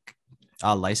basic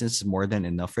license is more than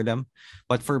enough for them.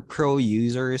 But for pro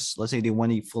users, let's say they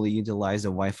want to fully utilize the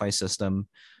Wi-Fi system,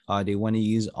 they want to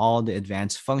use all the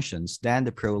advanced functions, then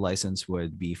the pro license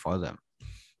would be for them.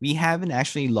 We haven't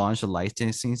actually launched a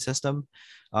licensing system.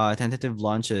 Tentative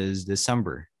launch is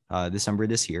December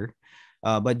this year.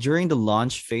 But during the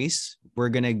launch phase, we're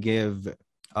going to give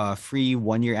free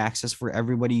 1-year access for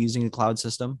everybody using the cloud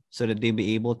system so that they'll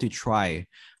be able to try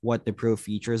what the pro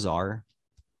features are,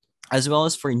 as well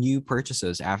as for new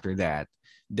purchases after that.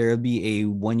 There'll be a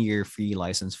 1-year free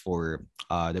license for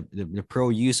the pro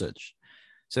usage.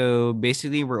 So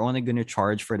basically, we're only going to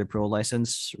charge for the pro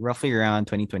license roughly around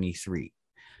 2023.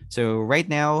 So right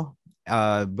now,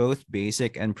 both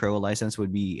basic and pro license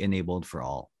would be enabled for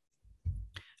all.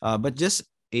 But just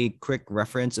a quick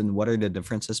reference on what are the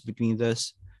differences between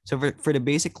this. So for the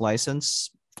basic license,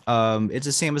 it's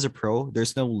the same as a pro.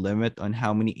 There's no limit on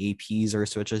how many APs or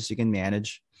switches you can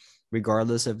manage,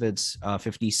 regardless if it's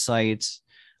 50 sites,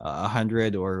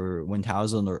 100 or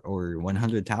 1,000 or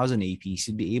 100,000 APs.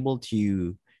 You'd be able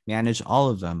to manage all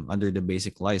of them under the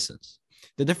basic license.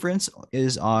 The difference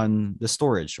is on the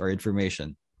storage or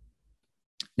information.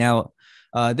 Now,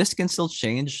 this can still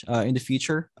change in the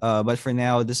future, but for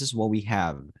now, this is what we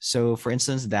have. So, for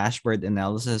instance, dashboard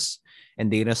analysis and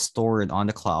data stored on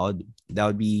the cloud, that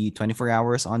would be 24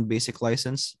 hours on basic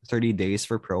license, 30 days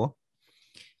for pro.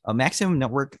 A maximum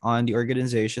network on the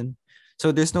organization.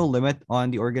 So there's no limit on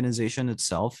the organization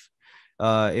itself.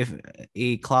 If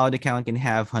a cloud account can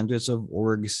have hundreds of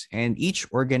orgs, and each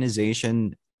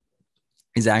organization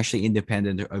is actually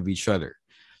independent of each other.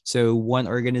 So one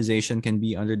organization can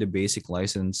be under the basic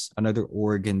license, another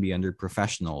org can be under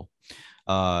professional.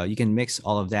 You can mix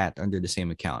all of that under the same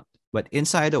account. But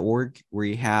inside the org, where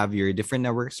you have your different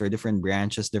networks or different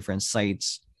branches, different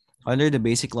sites, under the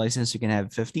basic license, you can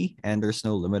have 50, and there's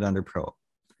no limit under pro.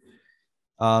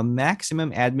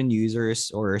 Maximum admin users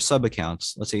or sub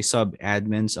accounts, let's say sub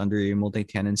admins under your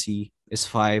multi-tenancy, is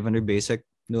 5 under basic,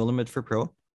 no limit for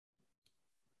pro.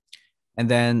 And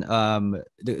then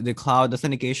the cloud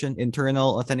authentication,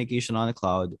 internal authentication on the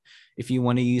cloud. If you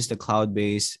want to use the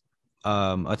cloud-based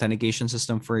authentication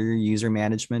system for your user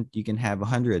management, you can have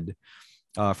 100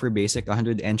 for basic,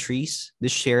 100 entries.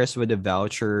 This shares with the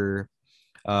voucher,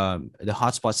 the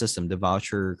hotspot system, the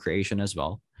voucher creation as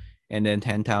well. And then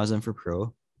 10,000 for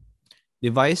pro.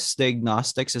 Device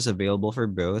diagnostics is available for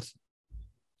both.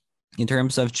 In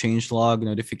terms of changelog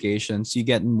notifications, you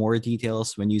get more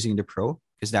details when using the pro,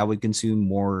 because that would consume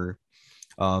more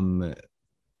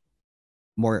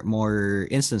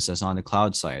instances on the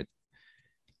cloud side.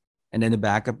 And then the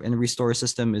backup and restore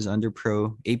system is under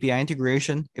pro. API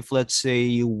integration, if let's say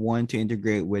you want to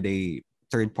integrate with a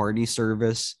third-party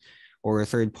service or a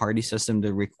third-party system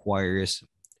that requires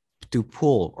to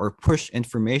pull or push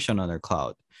information on our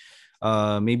cloud,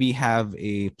 maybe have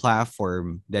a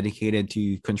platform dedicated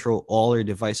to control all your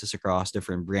devices across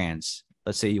different brands.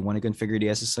 Let's say you want to configure the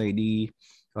SSID,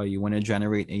 or you want to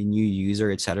generate a new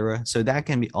user, etc. So that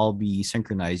can all be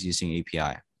synchronized using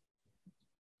API.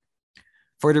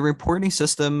 For the reporting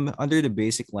system, under the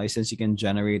basic license, you can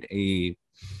generate a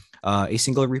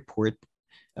single report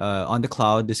on the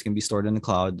cloud. This can be stored on the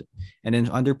cloud. And then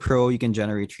under Pro, you can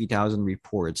generate 3,000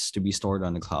 reports to be stored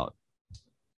on the cloud.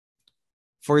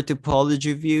 For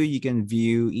topology view, you can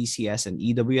view ECS and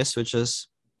EWS switches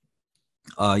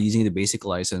using the basic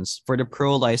license. For the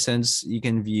Pro license, you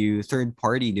can view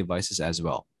third-party devices as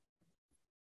well.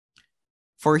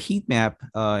 For heat map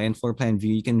and floor plan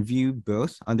view, you can view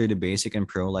both under the basic and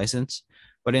Pro license.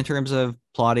 But in terms of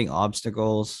plotting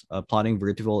obstacles, plotting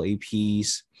virtual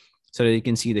APs, so that you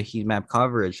can see the heat map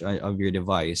coverage of your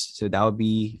device, so that would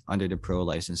be under the Pro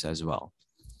license as well.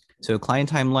 So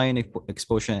client timeline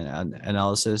exposure and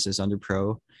analysis is under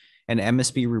Pro, and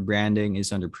MSP rebranding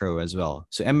is under Pro as well.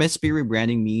 So MSP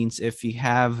rebranding means if you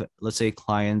have, let's say,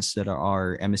 clients that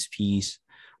are MSPs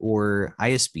or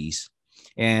ISPs,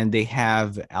 and they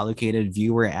have allocated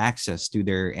viewer access to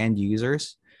their end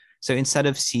users. So instead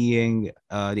of seeing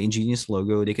the EnGenius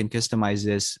logo, they can customize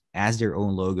this as their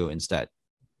own logo instead.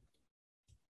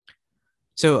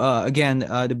 So again,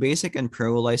 the basic and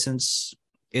Pro license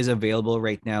is available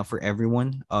right now for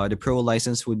everyone. The Pro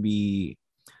license would be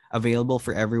available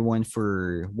for everyone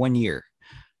for 1 year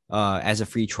as a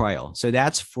free trial. So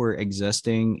that's for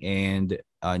existing and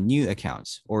new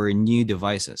accounts or new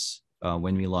devices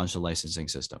when we launch the licensing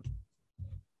system.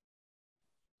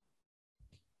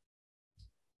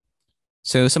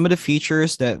 So some of the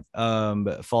features that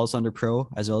falls under Pro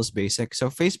as well as basic. So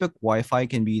Facebook Wi-Fi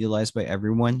can be utilized by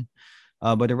everyone.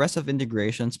 But the rest of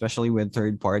integration, especially with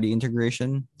third-party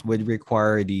integration, would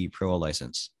require the Pro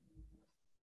license.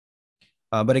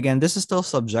 But again, this is still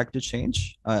subject to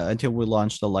change until we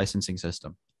launch the licensing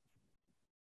system.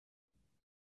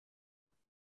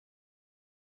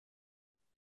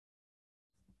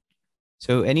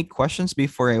 So any questions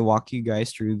before I walk you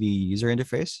guys through the user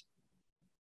interface?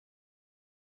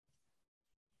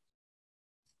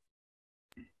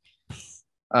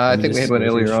 I think we had one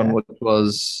earlier on, which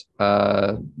was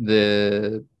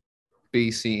the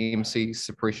BCMC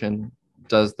suppression.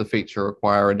 Does the feature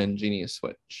require an EnGenius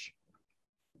switch?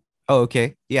 Oh,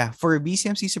 okay. Yeah, for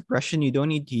BCMC suppression, you don't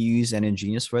need to use an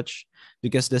EnGenius switch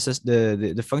because this is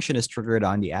the function is triggered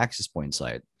on the access point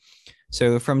side.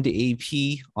 So from the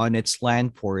AP on its LAN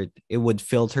port, it would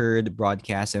filter the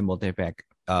broadcast and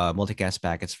multicast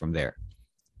packets from there.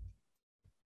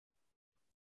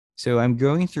 So I'm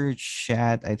going through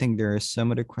chat. I think there are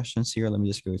some other questions here. Let me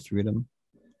just go through them.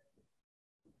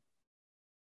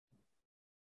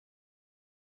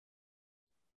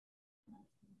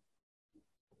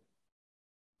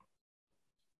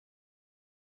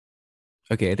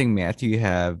 Okay, I think Matthew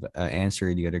have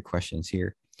answered the other questions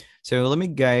here. So let me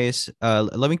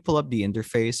pull up the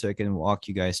interface so I can walk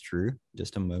you guys through.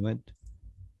 Just a moment.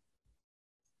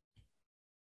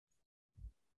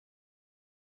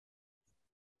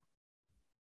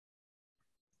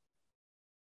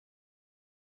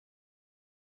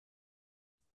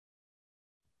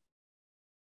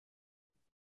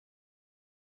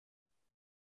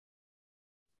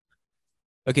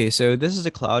 Okay, so this is the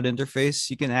cloud interface.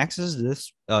 You can access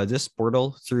this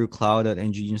portal through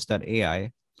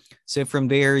cloud.engenius.ai. So from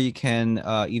there, you can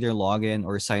either log in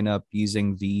or sign up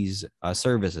using these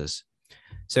services.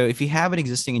 So if you have an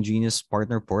existing EnGenius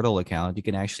partner portal account, you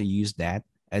can actually use that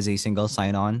as a single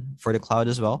sign-on for the cloud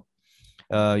as well.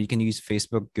 You can use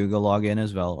Facebook, Google login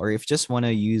as well, or if you just want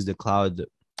to use the cloud,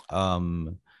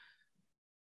 um,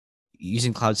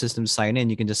 using cloud system sign in,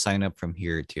 you can just sign up from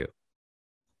here too.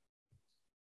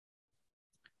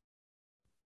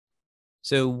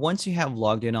 So once you have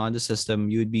logged in on the system,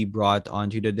 you would be brought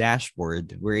onto the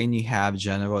dashboard wherein you have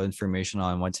general information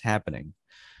on what's happening.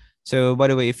 So by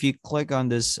the way, if you click on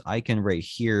this icon right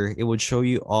here, it would show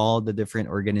you all the different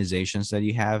organizations that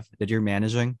you have that you're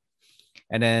managing.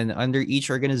 And then under each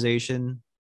organization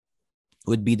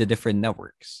would be the different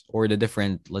networks or the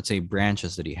different, let's say,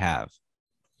 branches that you have.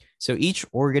 So each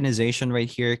organization right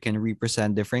here can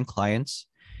represent different clients.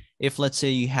 If let's say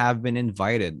you have been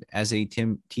invited as a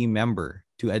team member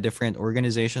to a different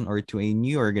organization or to a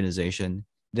new organization,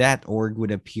 that org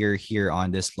would appear here on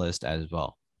this list as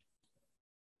well.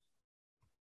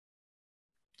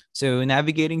 So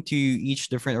navigating to each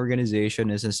different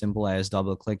organization is as simple as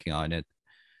double clicking on it.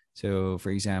 So for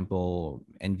example,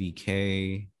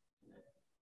 NVK,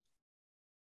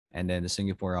 and then the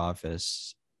Singapore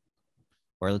office.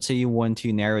 Or let's say you want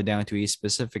to narrow down to a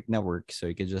specific network, so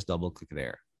you can just double click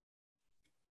there.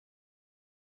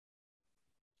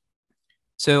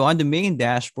 So on the main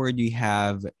dashboard, you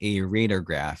have a radar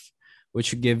graph,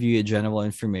 which will give you a general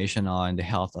information on the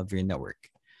health of your network.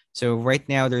 So right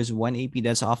now there's one AP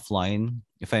that's offline.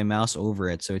 If I mouse over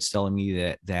it, so it's telling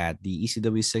me that the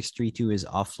ECW632 is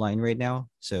offline right now.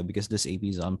 So because this AP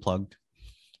is unplugged.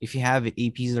 If you have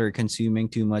APs that are consuming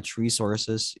too much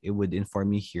resources, it would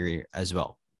inform you here as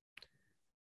well.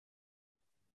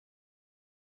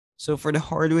 So for the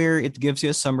hardware, it gives you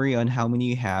a summary on how many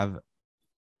you have,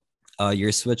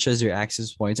 your switches, your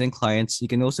access points, and clients. You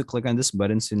can also click on this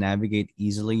button to navigate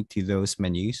easily to those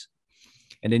menus.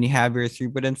 And then you have your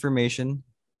throughput information.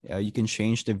 You can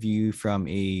change the view from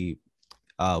a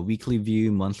weekly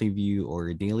view, monthly view,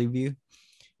 or daily view.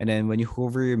 And then when you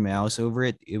hover your mouse over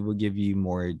it, it will give you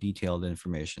more detailed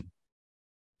information.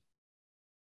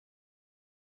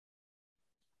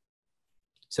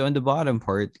 So in the bottom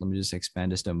part, let me just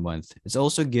expand this to a month. It's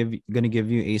also going to give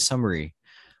you a summary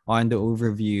on the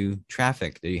overview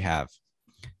traffic that you have.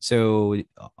 So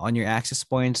on your access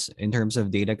points, in terms of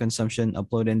data consumption,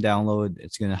 upload and download,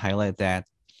 it's going to highlight that.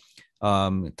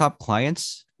 Top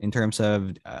clients in terms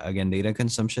of, again, data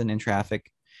consumption and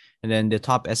traffic, and then the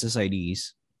top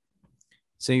SSIDs.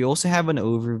 So you also have an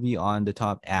overview on the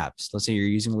top apps. Let's say you're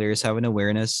using Layer 7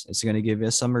 Awareness. It's going to give you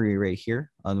a summary right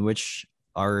here on which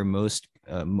are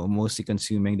mostly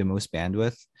consuming the most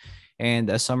bandwidth, and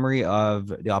a summary of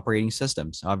the operating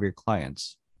systems of your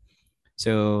clients.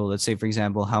 So let's say, for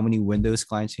example, how many Windows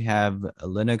clients you have,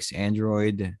 Linux,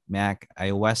 Android, Mac,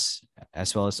 iOS,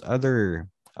 as well as other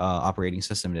operating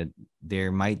system that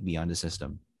there might be on the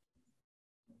system.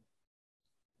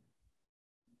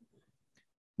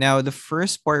 Now, the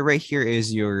first part right here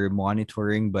is your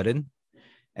monitoring button.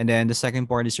 And then the second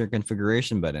part is your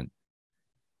configuration button.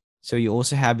 So you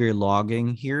also have your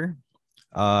logging here.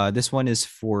 This one is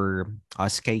for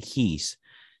Sky keys.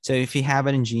 So if you have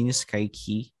an EnGenius Sky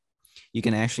key, you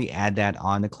can actually add that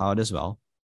on the cloud as well.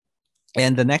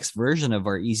 And the next version of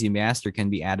our Easy Master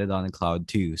can be added on the cloud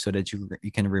too, so that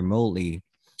you can remotely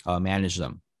manage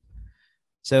them.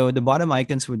 So the bottom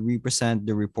icons would represent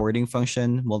the reporting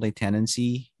function,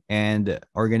 multi-tenancy, and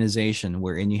organization,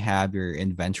 wherein you have your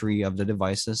inventory of the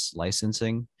devices,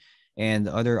 licensing, and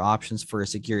other options for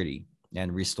security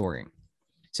and restoring.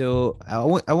 So I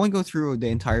won't go through the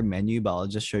entire menu, but I'll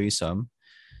just show you some.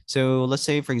 So let's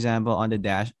say, for example, on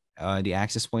the the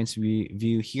access points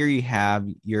view here, you have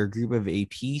your group of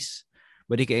APs,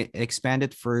 but you can expand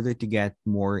it further to get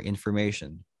more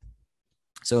information.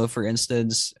 So for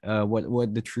instance,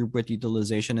 what the throughput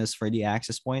utilization is for the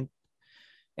access point,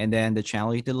 and then the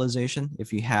channel utilization.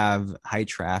 If you have high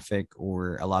traffic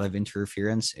or a lot of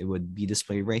interference, it would be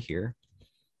displayed right here.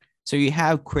 So you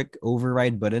have quick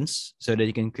override buttons so that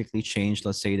you can quickly change,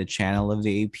 let's say, the channel of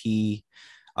the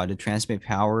AP, the transmit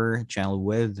power, channel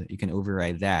width. You can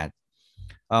override that.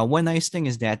 One nice thing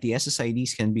is that the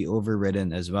SSIDs can be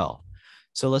overridden as well.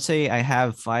 So let's say I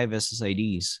have 5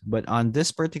 SSIDs, but on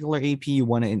this particular AP, you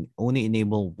want to only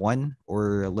enable 1,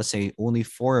 or let's say only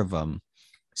 4 of them.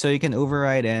 So you can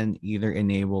override and either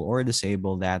enable or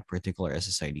disable that particular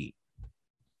SSID.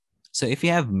 So if you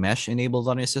have mesh enabled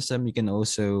on your system, you can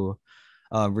also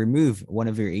remove one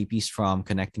of your APs from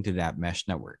connecting to that mesh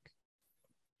network.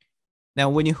 Now,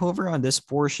 when you hover on this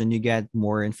portion, you get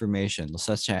more information,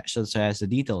 such as the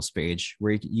details page,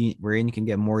 wherein you can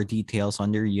get more details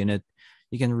on your unit.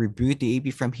 You can reboot the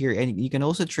AP from here, and you can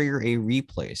also trigger a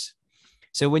replace.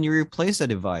 So when you replace the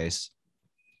device,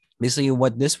 basically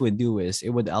what this would do is it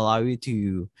would allow you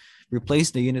to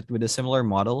replace the unit with a similar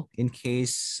model in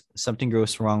case something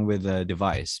goes wrong with the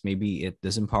device. Maybe it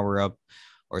doesn't power up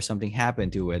or something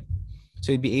happened to it.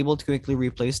 So you'd be able to quickly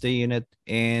replace the unit,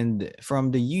 and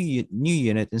from the new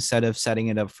unit, instead of setting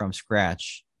it up from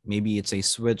scratch, maybe it's a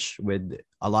switch with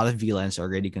a lot of VLANs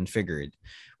already configured.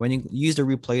 When you use the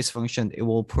replace function, it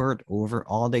will port over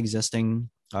all the existing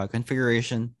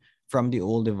configuration from the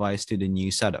old device to the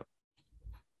new setup.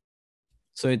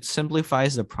 So it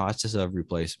simplifies the process of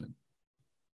replacement.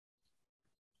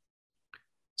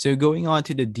 So going on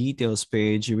to the details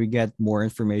page, we get more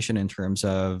information in terms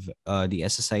of the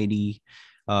SSID,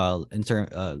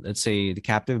 let's say the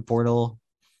captive portal,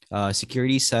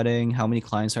 security setting, how many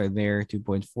clients are there,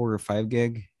 2.4 or 5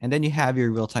 gig. And then you have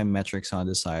your real-time metrics on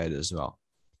the side as well.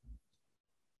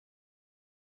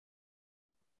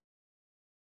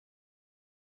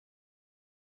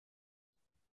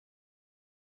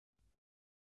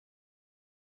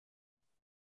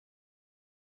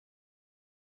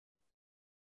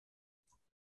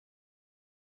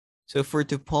 So for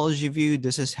topology view,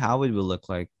 this is how it will look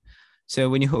like. So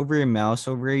when you hover your mouse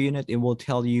over a unit, it will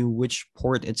tell you which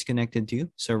port it's connected to.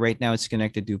 So right now it's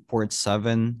connected to port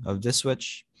 7 of this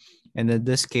switch. And then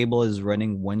this cable is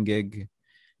running 1 gig.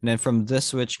 And then from this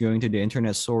switch going to the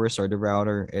internet source or the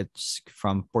router, it's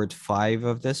from port 5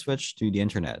 of this switch to the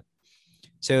internet.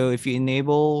 So if you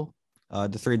enable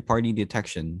the third-party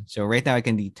detection, so right now I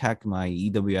can detect my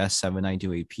EWS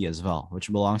 792AP as well, which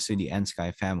belongs to the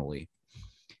NSky family.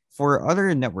 For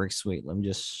other networks, wait, let me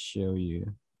just show you.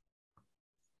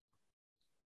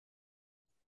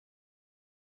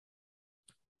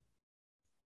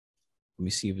 Let me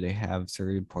see if they have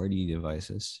third-party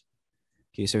devices.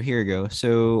 Okay, so here we go.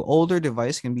 So older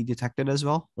device can be detected as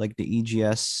well, like the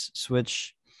EGS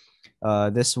switch.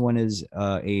 This one is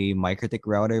a MikroTik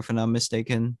router, if I'm not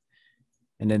mistaken.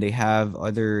 And then they have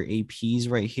other APs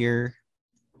right here.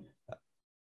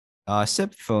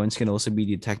 SIP phones can also be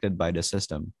detected by the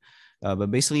system.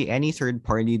 But basically, any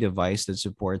third-party device that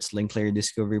supports link layer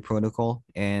discovery protocol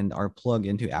and are plugged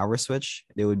into our switch,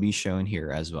 they would be shown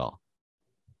here as well.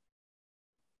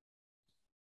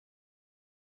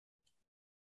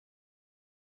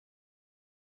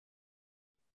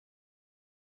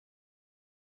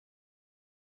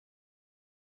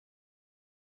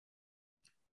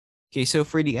 Okay, so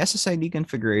for the SSID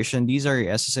configuration, these are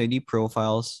your SSID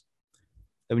profiles.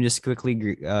 Let me just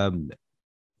quickly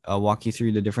walk you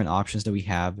through the different options that we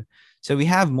have. So we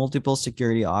have multiple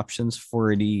security options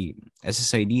for the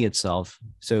SSID itself.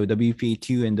 So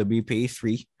WPA2 and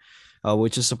WPA3,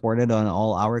 which is supported on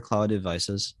all our cloud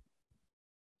devices.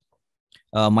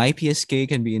 MyPSK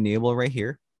can be enabled right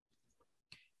here.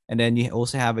 And then you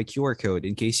also have a QR code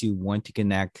in case you want to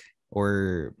connect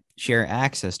or share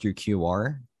access through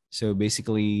QR. So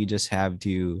basically, you just have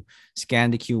to scan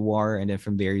the QR, and then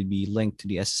from there, you'd be linked to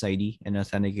the SSID and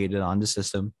authenticated on the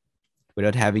system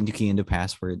without having to key in the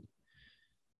password.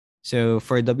 So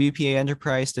for WPA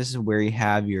Enterprise, this is where you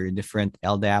have your different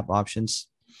LDAP options,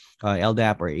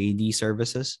 LDAP or AD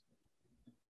services.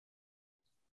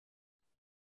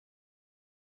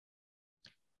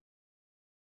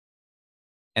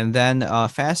 And then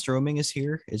fast roaming is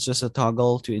here. It's just a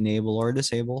toggle to enable or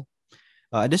disable.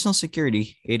 Additional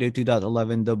security,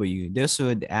 802.11w. This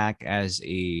would act as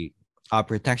a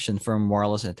protection from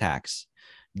wireless attacks,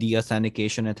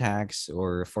 deauthentication attacks,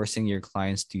 or forcing your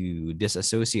clients to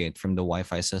disassociate from the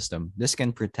Wi-Fi system. This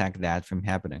can protect that from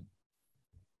happening.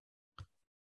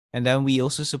 And then we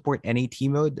also support NAT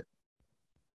mode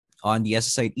on the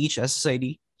SSID, each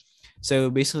SSID. So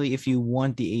basically, if you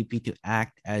want the AP to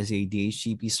act as a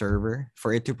DHCP server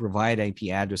for it to provide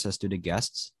IP addresses to the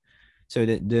guests, so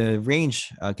the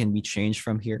range can be changed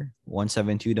from here,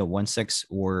 172.16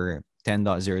 or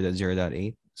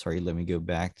 10.0.0.8. Sorry, let me go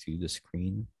back to the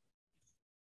screen.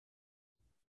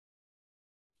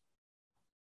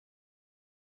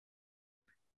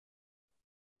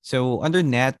 So under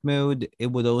NAT mode, it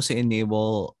would also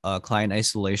enable client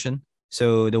isolation.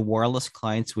 So the wireless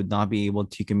clients would not be able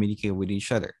to communicate with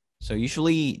each other. So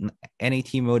usually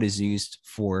NAT mode is used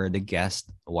for the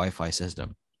guest Wi-Fi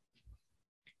system.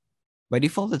 By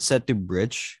default, it's set to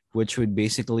bridge, which would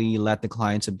basically let the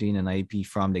clients obtain an IP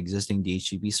from the existing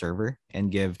DHCP server and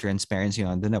give transparency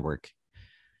on the network.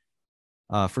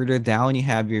 Further down, you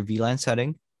have your VLAN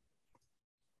setting.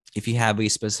 If you have a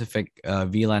specific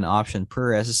VLAN option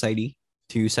per SSID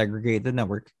to segregate the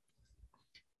network.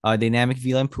 Dynamic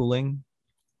VLAN pooling,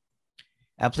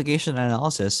 application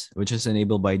analysis, which is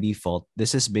enabled by default.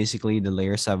 This is basically the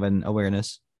layer 7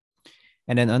 awareness.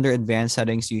 And then under advanced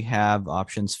settings, you have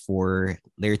options for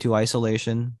layer 2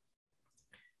 isolation,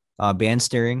 band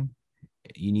steering.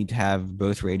 You need to have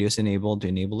both radios enabled to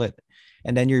enable it.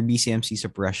 And then your BCMC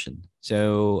suppression.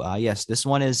 So yes, this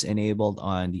one is enabled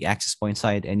on the access point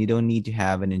side, and you don't need to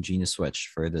have an EnGenius switch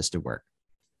for this to work.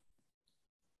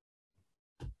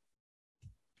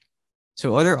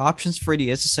 So other options for the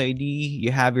SSID,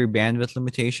 you have your bandwidth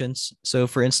limitations. So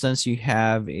for instance, you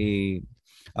have a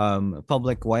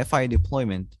public Wi-Fi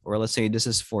deployment, or let's say this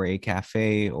is for a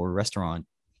cafe or restaurant.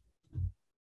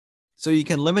 So you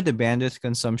can limit the bandwidth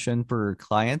consumption per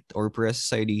client or per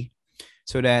SSID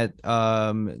so that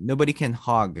nobody can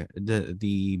hog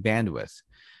the bandwidth.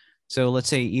 So let's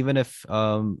say even if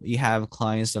you have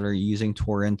clients that are using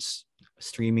torrents,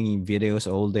 streaming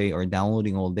videos all day or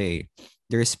downloading all day,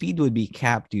 their speed would be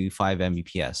capped to 5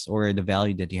 Mbps or the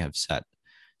value that you have set.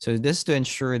 So this to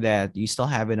ensure that you still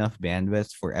have enough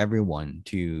bandwidth for everyone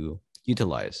to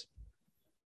utilize.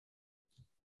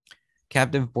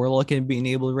 Captive portal can be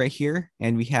enabled right here,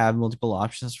 and we have multiple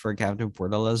options for captive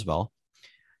portal as well.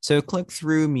 So click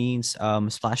through means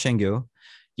splash and go.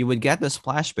 You would get the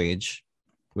splash page,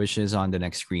 which is on the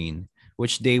next screen,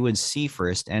 which they would see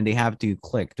first, and they have to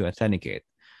click to authenticate.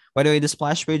 By the way, the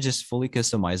splash page is fully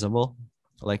customizable.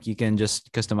 Like you can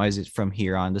just customize it from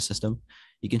here on the system.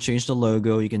 You can change the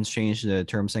logo, you can change the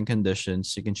terms and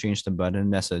conditions, you can change the button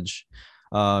message.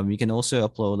 You can also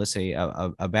upload, let's say,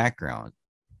 a background.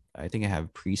 I think I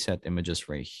have preset images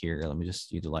right here. Let me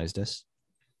just utilize this.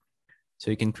 So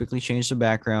you can quickly change the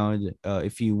background.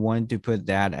 If you want to put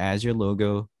that as your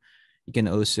logo, you can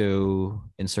also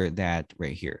insert that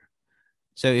right here.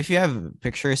 So if you have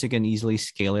pictures, you can easily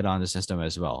scale it on the system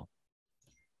as well.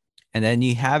 And then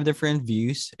you have different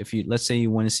views. If you, let's say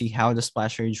you want to see how the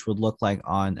splash page would look like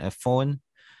on a phone.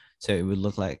 So it would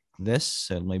look like this.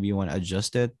 So maybe you want to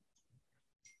adjust it.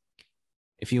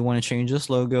 If you want to change this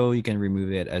logo, you can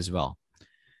remove it as well.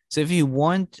 So if you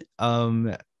want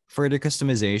further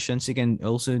customizations, you can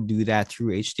also do that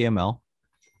through HTML.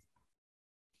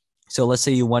 So let's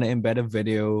say you want to embed a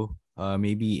video,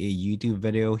 maybe a YouTube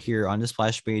video here on the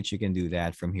splash page, you can do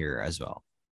that from here as well.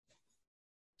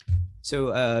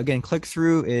 So again, click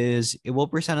through is, it will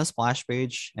present a splash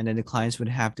page, and then the clients would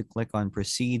have to click on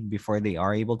proceed before they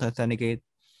are able to authenticate.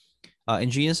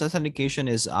 EnGenius Authentication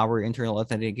is our internal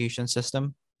authentication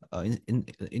system.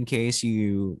 In case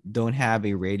you don't have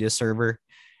a Radius server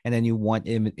and then you want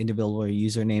individual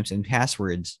usernames and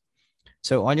passwords.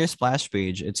 So on your splash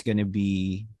page, it's going to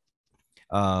be,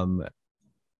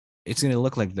 it's going to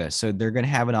look like this. So they're going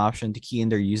to have an option to key in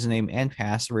their username and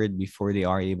password before they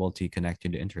are able to connect to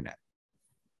the internet.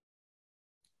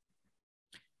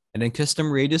 And then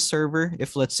custom Radius server,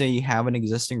 if let's say you have an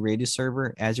existing Radius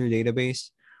server as your database,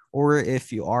 or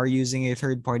if you are using a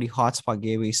third-party hotspot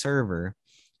gateway server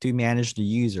to manage the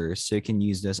users, so you can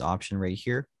use this option right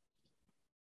here.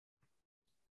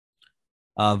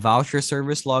 Voucher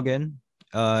service login.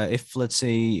 If let's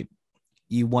say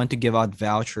you want to give out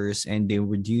vouchers and they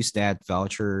would use that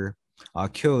voucher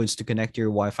codes to connect to your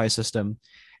Wi-Fi system,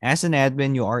 as an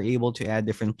admin, you are able to add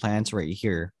different plans right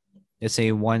here. Let's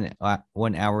say 1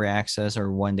 hour access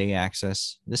or 1 day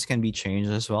access. This can be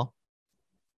changed as well.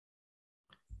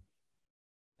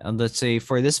 And let's say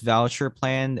for this voucher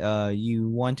plan, you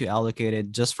want to allocate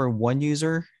it just for 1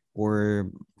 user, or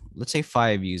let's say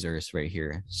 5 users right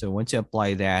here. So once you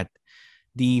apply that,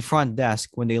 the front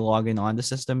desk, when they log in on the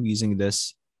system using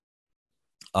this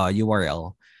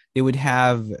URL, they would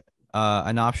have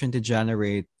an option to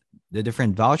generate the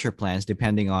different voucher plans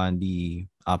depending on the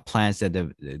plans that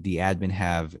the admin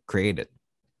have created.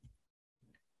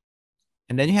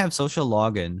 And then you have social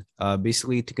login.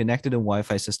 Basically, to connect to the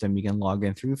Wi-Fi system, you can log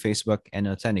in through Facebook and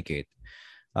authenticate.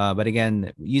 But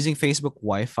again, using Facebook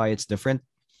Wi-Fi, it's different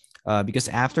because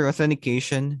after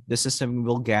authentication, the system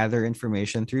will gather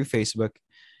information through Facebook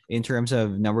in terms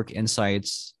of network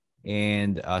insights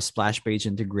and splash page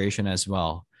integration as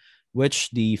well, which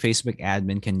the Facebook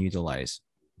admin can utilize.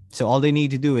 So all they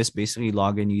need to do is basically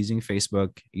log in using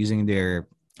Facebook, using their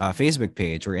Facebook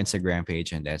page or Instagram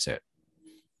page, and that's it.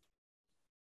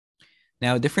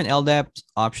 Now, different LDAP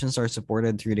options are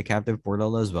supported through the captive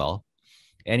portal as well.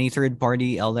 Any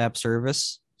third-party LDAP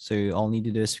service, so you all need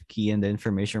to do is key in the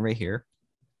information right here.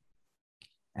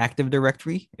 Active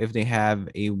Directory, if they have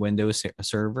a Windows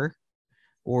server,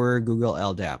 or Google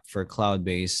LDAP for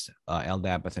cloud-based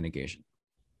LDAP authentication.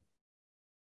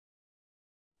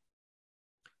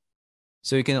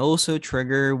 So you can also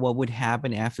trigger what would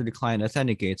happen after the client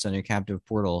authenticates on your captive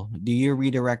portal. Do you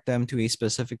redirect them to a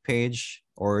specific page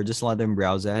or just let them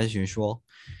browse as usual?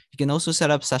 You can also set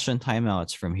up session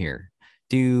timeouts from here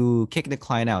to kick the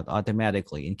client out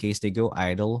automatically in case they go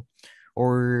idle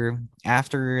or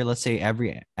after, let's say,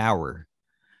 every hour.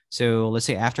 So let's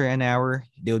say after an hour,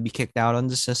 they would be kicked out on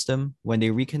the system. When they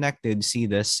reconnect, they'd see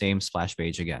this same splash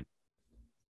page again.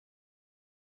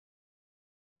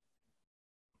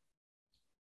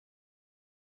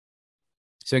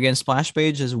 So again, splash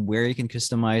page is where you can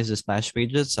customize the splash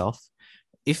page itself.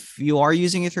 If you are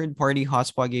using a third-party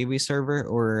hotspot gateway server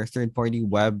or third-party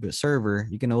web server,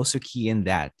 you can also key in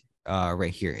that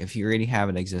right here if you already have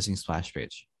an existing splash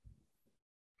page.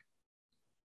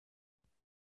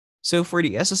 So for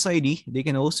the SSID, they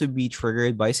can also be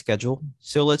triggered by schedule.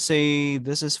 So let's say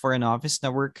this is for an office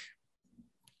network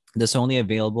that's only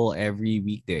available every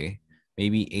weekday,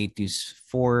 maybe 8 to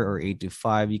 4 or 8 to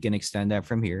 5. You can extend that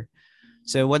from here.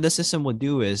 So what the system would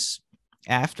do is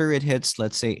after it hits,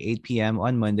 let's say 8 p.m.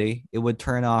 on Monday, it would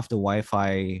turn off the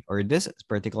Wi-Fi or this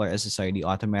particular SSID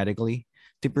automatically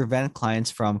to prevent clients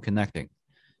from connecting.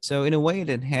 So in a way, it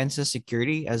enhances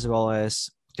security as well as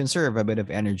conserve a bit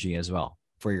of energy as well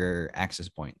for your access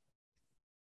point.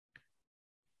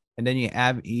 And then you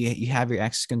have your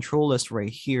access control list right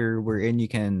here, wherein you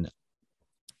can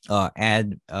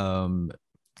add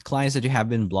clients that you have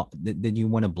been blocked that you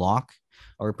want to block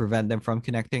or prevent them from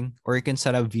connecting, or you can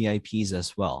set up VIPs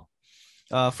as well.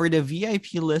 For the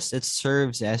VIP list, it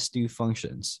serves as two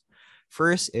functions.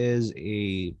 First is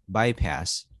a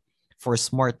bypass for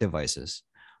smart devices.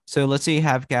 So let's say you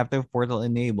have captive portal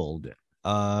enabled,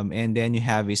 and then you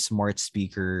have a smart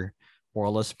speaker,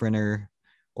 wireless printer,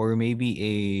 or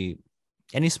maybe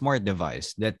any smart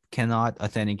device that cannot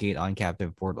authenticate on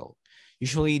captive portal.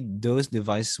 Usually those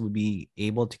devices would be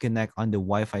able to connect on the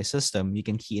Wi-Fi system. You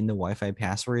can key in the Wi-Fi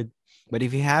password. But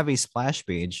if you have a splash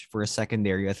page for a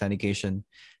secondary authentication,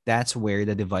 that's where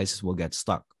the devices will get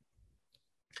stuck.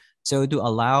 So to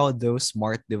allow those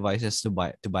smart devices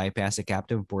to bypass a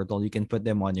captive portal, you can put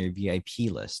them on your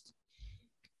VIP list.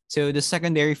 So the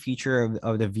secondary feature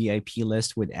of the VIP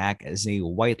list would act as a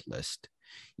whitelist,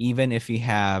 even if you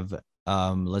have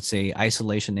let's say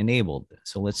isolation enabled.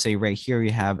 So let's say right here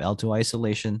you have L2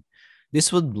 isolation.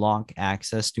 This would block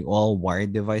access to all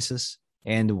wired devices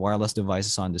and wireless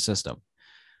devices on the system.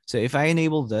 So if I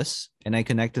enable this and I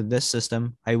connect to this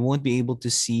system, I won't be able to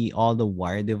see all the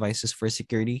wired devices for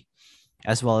security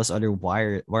as well as other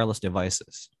wireless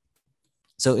devices.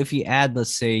 So if you add,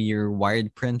 let's say, your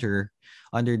wired printer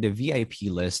under the VIP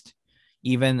list,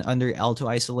 even under L2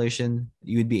 isolation,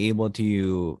 you would be able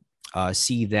to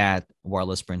see that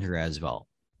wireless printer as well.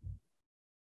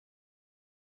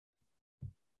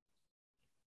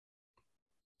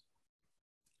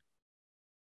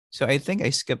 So I think I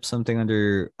skipped something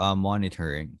under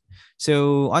monitoring.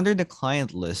 So under the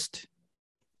client list,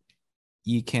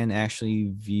 you can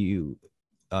actually view,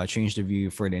 change the view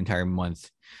for the entire month.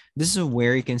 This is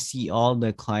where you can see all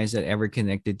the clients that ever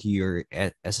connected to your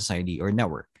SSID or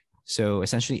network. So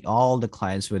essentially all the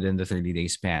clients within the 30-day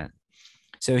span.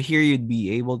 So here you'd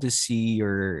be able to see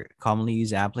your commonly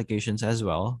used applications as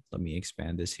well. Let me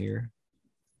expand this here.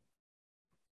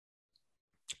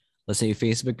 Let's say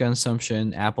Facebook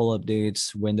consumption, Apple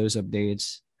updates, Windows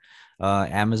updates,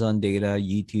 Amazon data,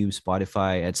 YouTube,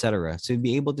 Spotify, etc. So you'd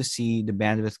be able to see the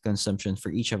bandwidth consumption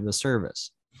for each of the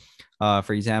service.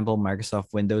 For example,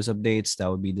 Microsoft Windows updates,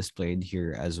 that would be displayed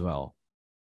here as well.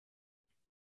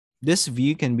 This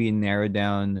view can be narrowed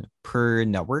down per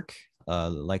network,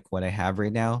 like what I have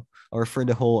right now, or for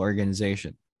the whole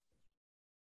organization.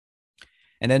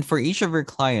 And then for each of your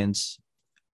clients,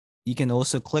 you can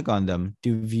also click on them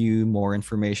to view more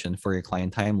information for your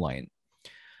client timeline.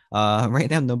 Right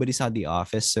now, nobody's at the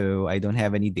office, so I don't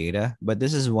have any data, but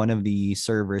this is one of the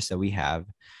servers that we have.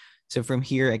 So from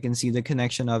here, I can see the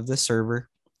connection of the server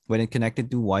when it connected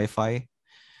to Wi-Fi.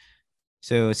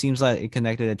 So it seems like it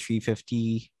connected at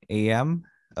 3:50 a.m.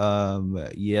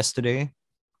 Yesterday.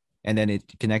 And then it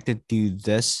connected to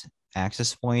this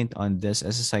access point on this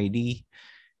SSID.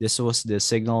 This was the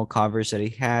signal coverage that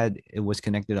it had. It was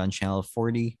connected on channel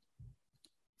 40.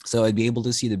 So I'd be able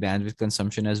to see the bandwidth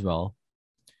consumption as well.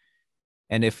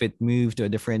 And if it moved to a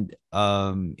different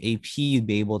AP, you'd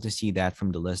be able to see that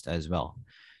from the list as well.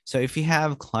 So if you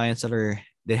have clients that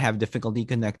have difficulty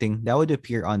connecting, that would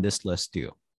appear on this list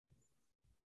too.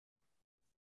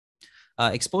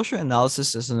 Exposure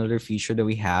analysis is another feature that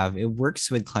we have. It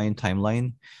works with client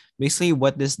timeline. Basically,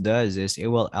 what this does is it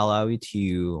will allow you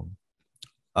to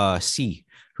see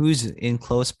who's in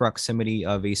close proximity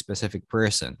of a specific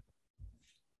person.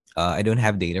 I don't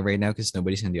have data right now because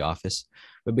nobody's in the office.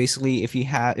 But basically, if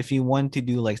you want to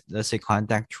do like, let's say,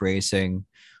 contact tracing,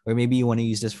 or maybe you want to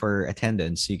use this for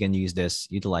attendance, you can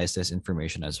utilize this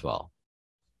information as well.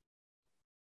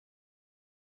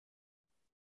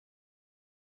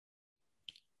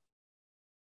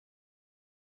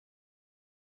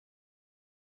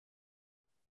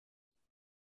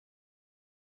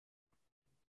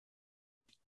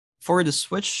 For the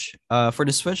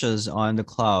switches on the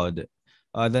cloud,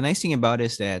 the nice thing about it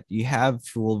is that you have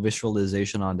full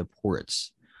visualization on the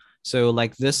ports. So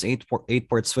like this eight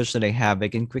port switch that I have, I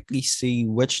can quickly see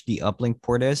which the uplink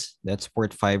port is. That's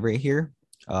port 5 right here,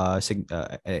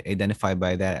 identified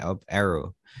by that up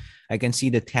arrow. I can see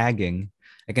the tagging.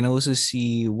 I can also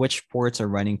see which ports are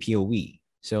running PoE.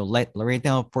 So right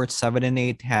now, port 7 and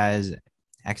 8 has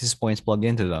access points plugged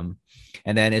into them,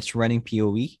 and then it's running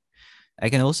PoE. I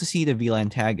can also see the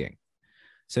VLAN tagging.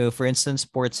 So for instance,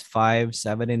 ports 5,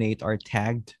 7, and 8 are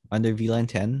tagged under VLAN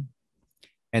 10.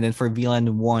 And then for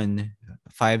VLAN 1,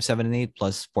 5, 7, and 8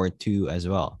 plus port 2 as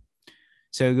well.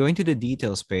 So going to the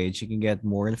details page, you can get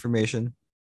more information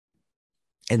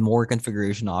and more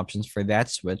configuration options for that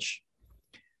switch.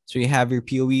 So you have your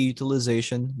PoE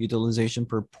utilization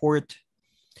per port,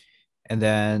 and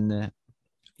then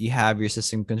you have your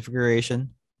system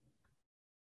configuration.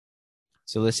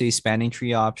 So let's say spanning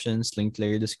tree options, linked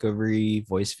layer discovery,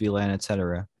 voice VLAN,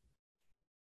 etc.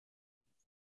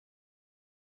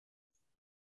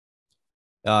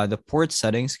 The port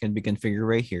settings can be configured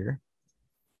right here.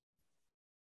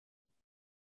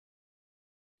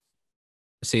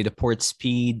 Say the port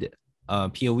speed,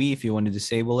 PoE if you want to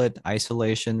disable it,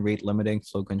 isolation, rate limiting,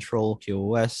 flow control,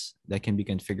 QoS, that can be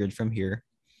configured from here.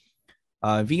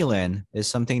 VLAN is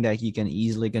something that you can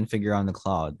easily configure on the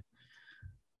cloud.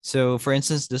 So for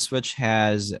instance, this switch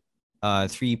has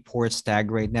 3 ports tagged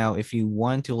right now. If you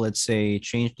want to, let's say,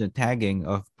 change the tagging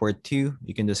of port 2,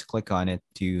 you can just click on it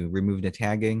to remove the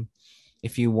tagging.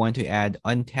 If you want to add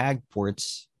untagged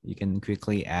ports, you can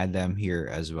quickly add them here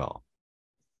as well.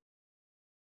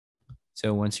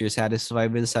 So once you're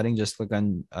satisfied with the setting, just click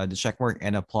on the check mark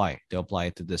and apply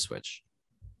it to this switch.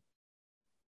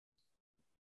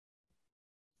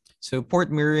 So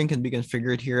port mirroring can be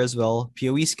configured here as well.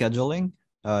 PoE scheduling,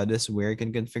 this is where you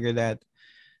can configure that.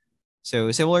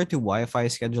 So similar to Wi-Fi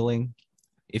scheduling,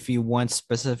 if you want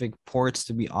specific ports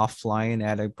to be offline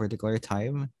at a particular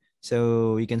time,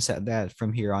 so you can set that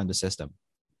from here on the system.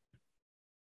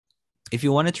 If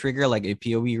you want to trigger like a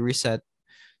PoE reset,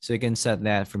 so you can set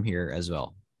that from here as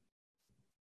well.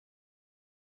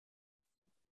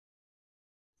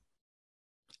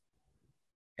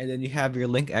 And then you have your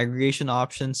link aggregation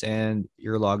options and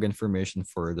your log information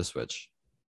for the switch.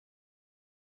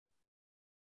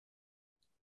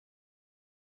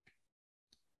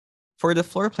 For the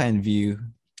floor plan view,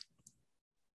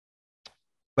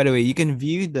 by the way, you can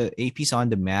view the APs on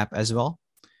the map as well.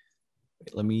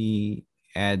 Let me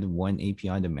add one AP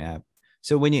on the map.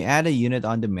 So when you add a unit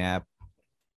on the map,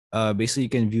 basically you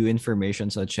can view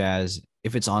information such as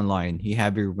if it's online, you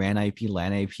have your WAN IP,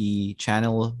 LAN IP,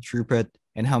 channel throughput,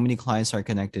 and how many clients are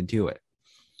connected to it.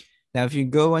 Now, if you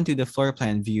go onto the floor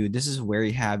plan view, this is where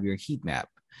you have your heat map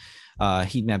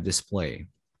display.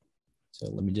 So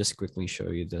let me just quickly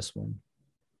show you this one.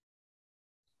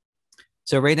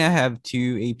 So right now I have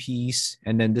 2 APs,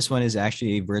 and then this one is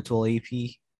actually a virtual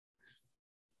AP,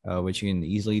 which you can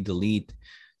easily delete.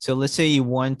 So let's say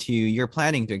you're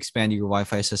planning to expand your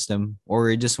Wi-Fi system, or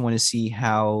you just want to see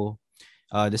how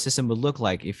the system would look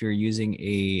like if you're using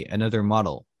another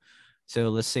model. So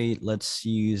let's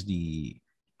use the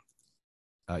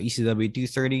ECW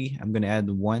 230. I'm going to add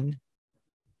 1.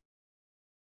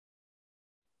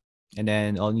 And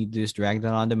then all you need to do is drag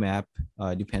that on the map,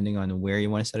 depending on where you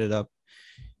want to set it up.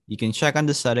 You can check on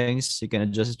the settings. You can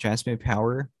adjust the transmit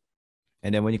power.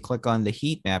 And then when you click on the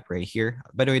heat map right here,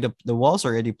 by the way, the walls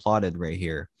are already plotted right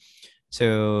here.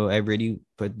 So I've already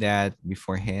put that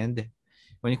beforehand.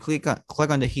 When you click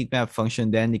on the heat map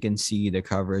function, then you can see the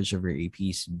coverage of your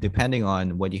APs depending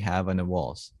on what you have on the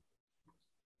walls.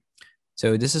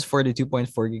 So this is for the 2.4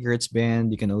 gigahertz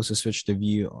band. You can also switch the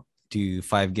view to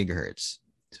 5 gigahertz.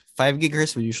 5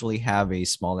 gigahertz will usually have a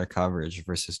smaller coverage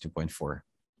versus 2.4.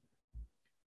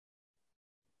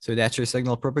 So that's your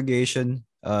signal propagation.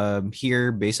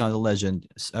 Here, based on the legend,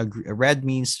 a red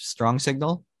means strong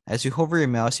signal. As you hover your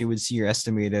mouse, you would see your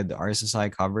estimated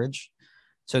RSSI coverage.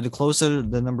 So the closer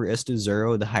the number is to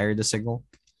 0, the higher the signal.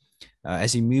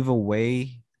 As you move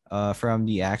away from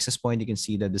the access point, you can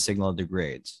see that the signal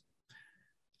degrades.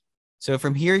 So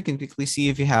from here, you can quickly see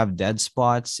if you have dead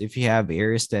spots, if you have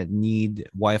areas that need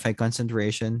Wi-Fi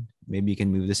concentration. Maybe you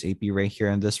can move this AP right here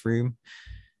in this room.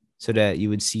 so that you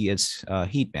would see its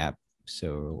heat map.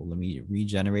 So let me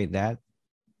regenerate that.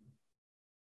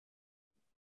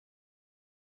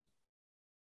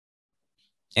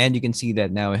 And you can see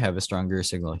that now I have a stronger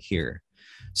signal here.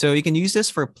 So you can use this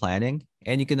for planning,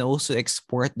 and you can also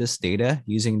export this data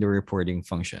using the reporting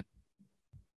function.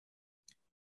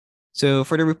 So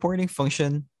for the reporting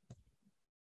function,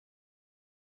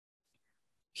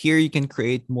 here you can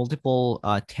create multiple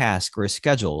tasks or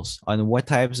schedules on what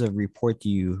types of report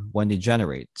you want to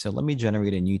generate. So let me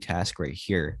generate a new task right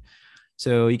here.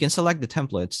 So you can select the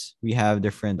templates. We have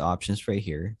different options right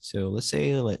here. So let's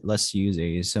say, let's use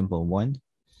a simple one.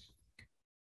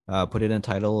 Put it in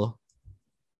title,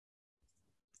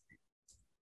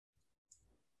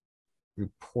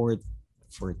 report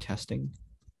for testing.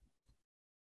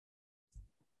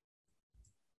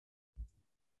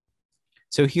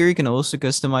 So here you can also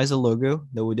customize a logo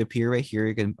that would appear right here.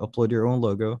 You can upload your own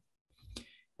logo.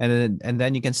 And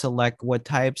then you can select what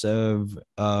types of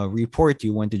report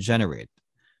you want to generate.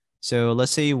 So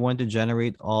let's say you want to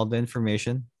generate all the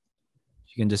information.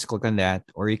 You can just click on that,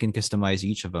 or you can customize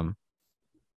each of them.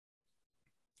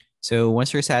 So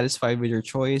once you're satisfied with your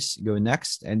choice, go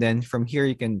next. And then from here,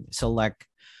 you can select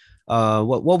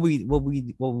what would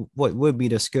be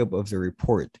the scope of the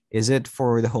report? Is it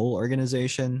for the whole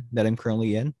organization that I'm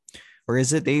currently in, or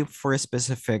is it for a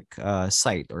specific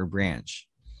site or branch?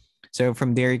 So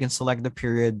from there, you can select the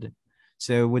period.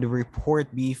 So would the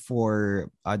report be for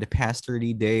the past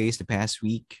 30 days, the past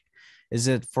week? Is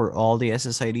it for all the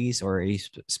SSIDs or a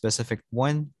specific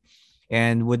one?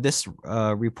 And would this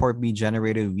report be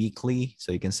generated weekly?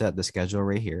 So you can set the schedule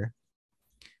right here.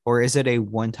 Or is it a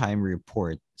one-time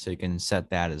report? So you can set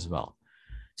that as well.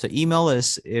 So email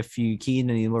is, if you key in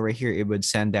an email right here, it would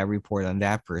send that report on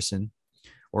that person,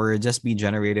 or just be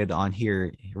generated on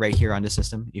here, right here on the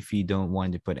system, if you don't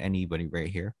want to put anybody right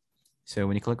here. So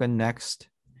when you click on next,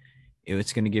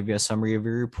 it's going to give you a summary of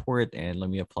your report. And let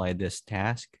me apply this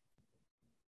task.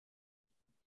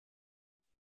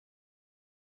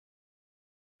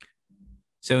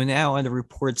 So now on the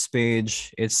reports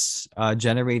page, it's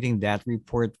generating that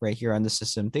report right here on the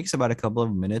system. It takes about a couple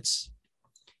of minutes.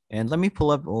 And let me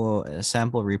pull up a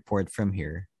sample report from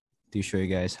here to show you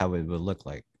guys how it would look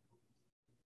like.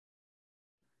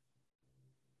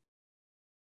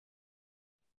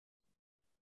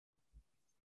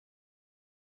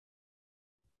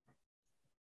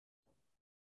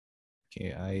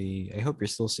 Okay, I hope you're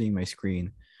still seeing my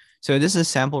screen. So this is a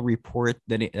sample report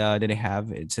that I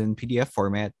have. It's in PDF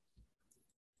format.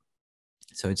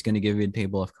 So it's going to give you a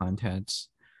table of contents.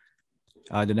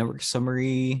 The network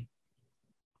summary,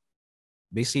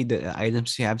 basically the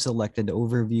items you have selected, the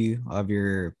overview of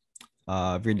your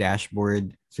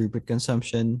dashboard, throughput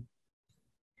consumption,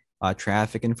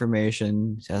 traffic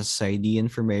information, SSID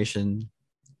information,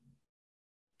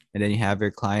 and then you have your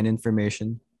client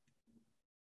information.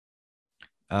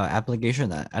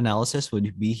 Application analysis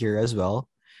would be here as well.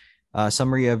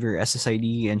 Summary of your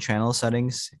SSID and channel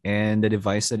settings and the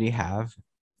device that you have.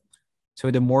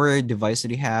 So the more device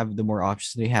that you have, the more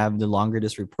options that you have, the longer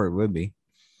this report would be.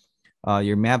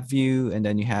 Your map view, and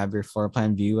then you have your floor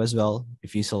plan view as well,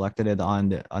 if you selected it on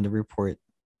the report.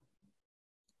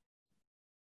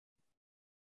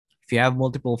 If you have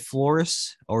multiple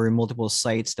floors or multiple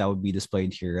sites, that would be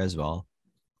displayed here as well.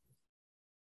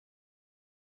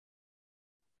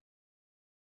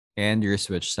 And your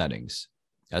switch settings,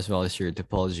 as well as your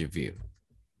topology view.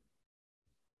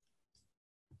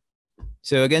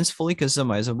 So again, it's fully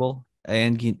customizable,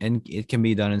 and it can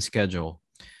be done in schedule.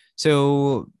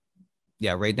 So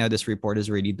yeah, right now this report is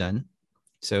already done.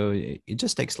 So it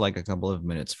just takes like a couple of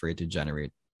minutes for it to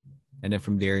generate. And then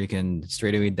from there, you can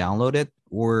straight away download it,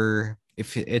 or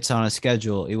if it's on a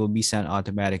schedule, it will be sent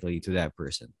automatically to that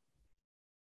person.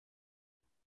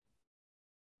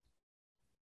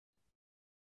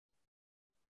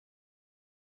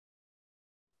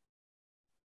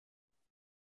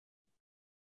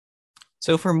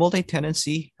 So for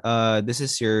multi-tenancy, this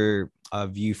is your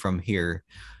view from here.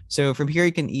 So from here,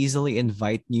 you can easily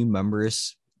invite new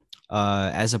members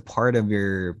as a part of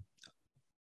your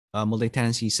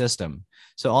multi-tenancy system.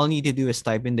 So all you need to do is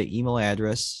type in the email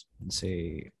address and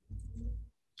say,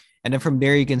 and then from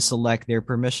there, you can select their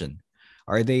permission.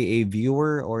 Are they a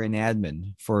viewer or an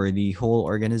admin for the whole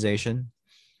organization?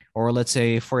 Or let's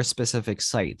say for specific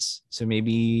sites. So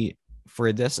maybe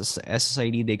for this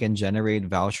SSID, they can generate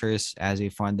vouchers as a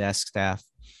front desk staff.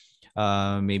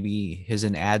 Maybe he's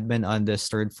an admin on this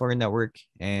third floor network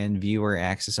and viewer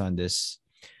access on this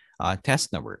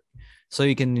test network. So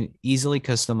you can easily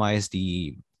customize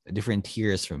the different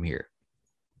tiers from here.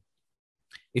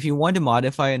 If you want to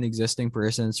modify an existing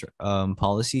person's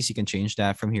policies, you can change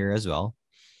that from here as well.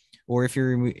 Or if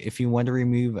you want to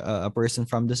remove a person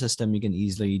from the system, you can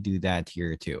easily do that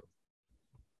here too.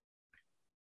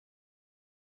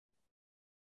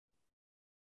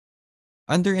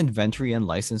 Under inventory and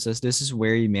licenses, this is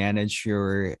where you manage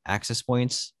your access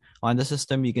points on the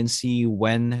system. You can see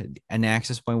when an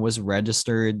access point was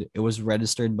registered. It was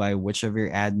registered by which of your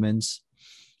admins.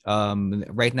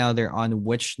 Right now they're on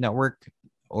which network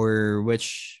or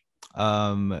which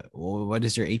what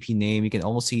is your AP name. You can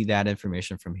almost see that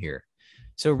information from here.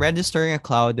 So registering a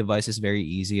cloud device is very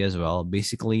easy as well.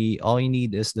 Basically, all you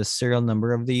need is the serial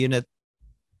number of the unit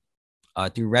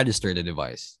to register the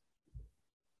device.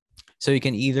 So you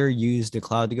can either use the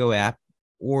Cloud2Go app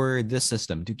or this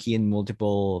system to key in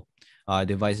multiple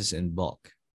devices in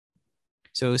bulk.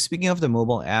 So speaking of the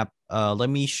mobile app, let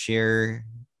me share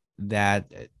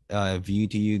that view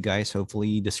to you guys.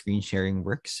 Hopefully the screen sharing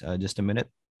works. Just a minute.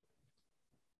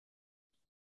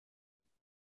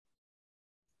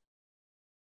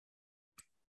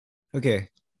 Okay.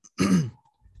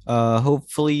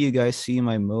 Hopefully you guys see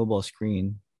my mobile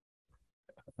screen.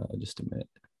 Just a minute.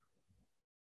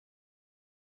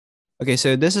 Okay,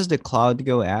 so this is the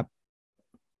Cloud2Go app,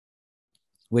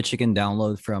 which you can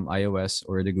download from iOS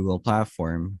or the Google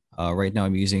platform. Right now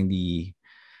I'm using the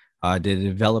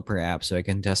developer app so I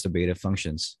can test the beta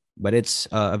functions, but it's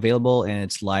available and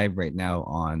it's live right now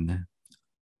on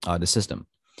the system.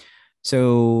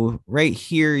 So right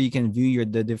here, you can view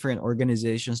the different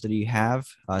organizations that you have,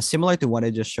 similar to what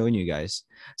I just shown you guys.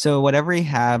 So whatever you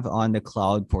have on the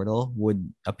cloud portal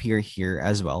would appear here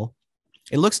as well.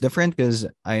 It looks different because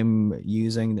I think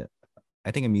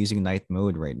I'm using night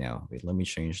mode right now. Wait, let me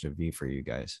change the view for you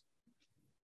guys.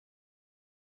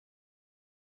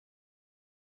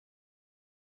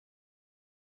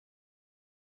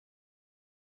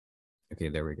 Okay,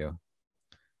 there we go.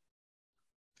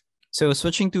 So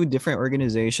switching to different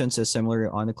organizations is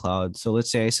similar on the cloud. So let's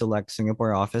say I select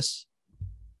Singapore office.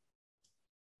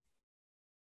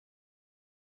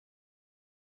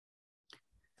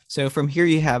 So from here,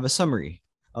 you have a summary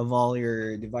of all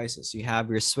your devices. You have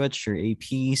your switch, your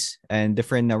APs, and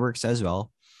different networks as well.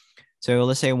 So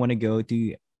let's say I want to go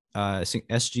to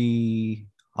SG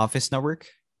Office Network.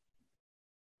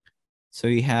 So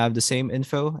you have the same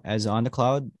info as on the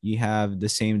cloud. You have the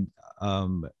same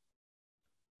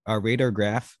radar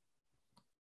graph.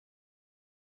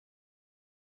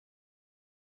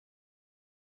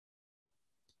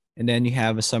 And then you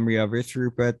have a summary of your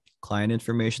throughput, client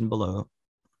information below.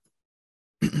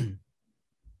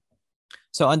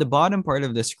 So on the bottom part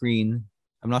of the screen,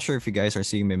 I'm not sure if you guys are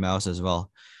seeing my mouse as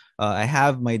well. I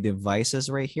have my devices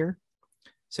right here.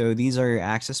 So these are your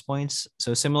access points.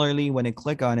 So similarly, when I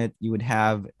click on it, you would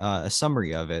have a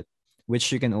summary of it,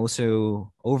 which you can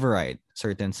also override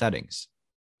certain settings.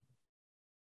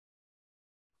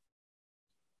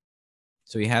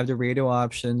 So you have the radio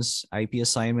options, IP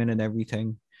assignment, and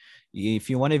everything. If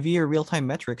you want to view your real-time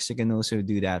metrics, you can also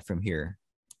do that from here.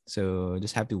 So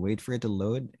just have to wait for it to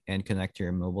load and connect to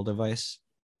your mobile device.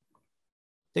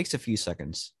 Takes a few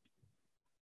seconds.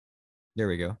 There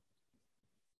we go.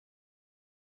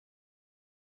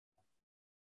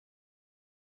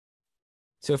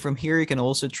 So from here, you can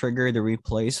also trigger the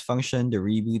replace function, the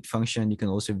reboot function. You can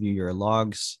also view your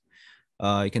logs.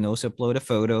 You can also upload a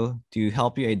photo to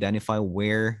help you identify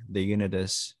where the unit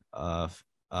is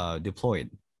deployed.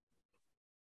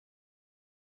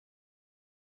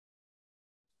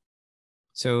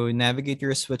 So navigate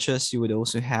your switches. You would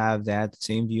also have that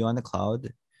same view on the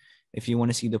cloud. If you want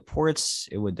to see the ports,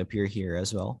 it would appear here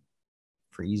as well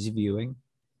for easy viewing.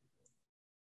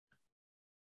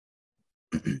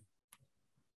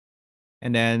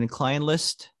 And then client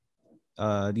list.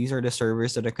 These are the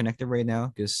servers that are connected right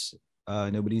now because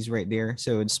nobody's right there.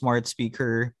 So it's smart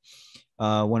speaker,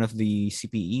 one of the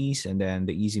CPEs, and then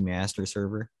the Easy Master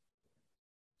server.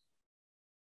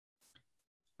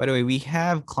 By the way, we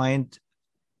have client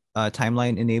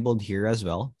timeline enabled here as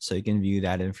well. So you can view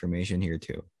that information here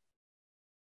too.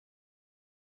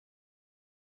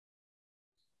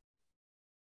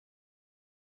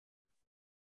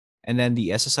 And then the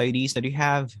SSIDs that you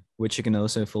have, which you can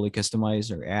also fully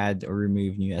customize or add or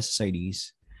remove new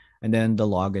SSIDs. And then the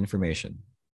log information.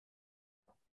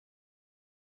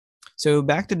 So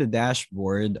back to the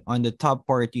dashboard, on the top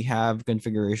part, you have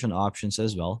configuration options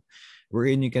as well,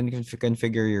 wherein you can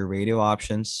configure your radio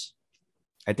options.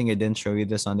 I think I didn't show you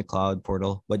this on the cloud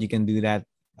portal, but you can do that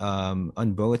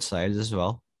on both sides as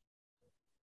well.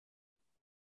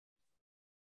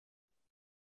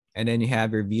 And then you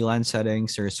have your VLAN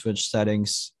settings or switch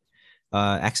settings,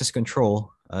 access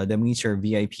control. That means your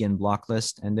VIP and block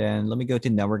list. And then let me go to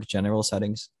network general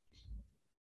settings.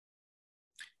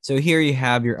 So here you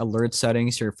have your alert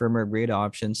settings, your firmware upgrade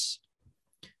options.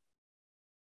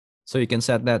 So you can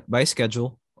set that by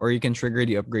schedule, or you can trigger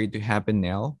the upgrade to happen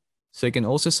now. So you can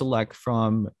also select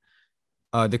from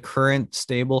the current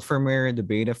stable firmware, the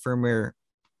beta firmware,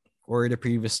 or the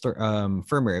previous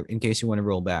firmware in case you want to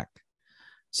roll back.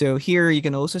 So here you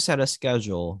can also set a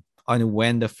schedule on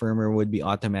when the firmware would be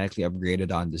automatically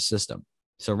upgraded on the system.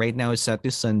 So right now it's set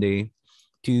to Sunday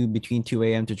between 2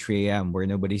 a.m. to 3 a.m. where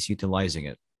nobody's utilizing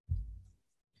it.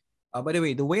 By the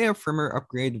way, the way a firmware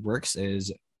upgrade works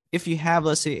is if you have,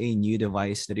 let's say, a new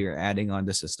device that you're adding on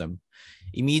the system,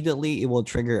 immediately it will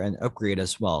trigger an upgrade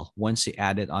as well once you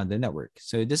add it on the network.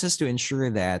 So this is to ensure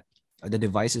that the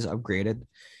device is upgraded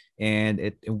and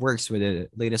it works with the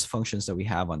latest functions that we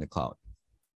have on the cloud.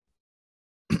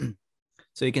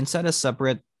 So you can set a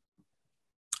separate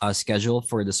schedule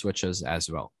for the switches as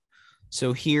well.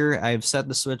 So here I've set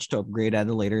the switch to upgrade at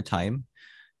a later time.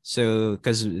 So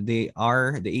because the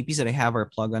APs that I have are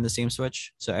plugged on the same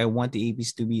switch. So I want the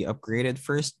APs to be upgraded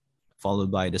first,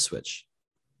 followed by the switch.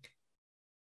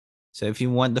 So if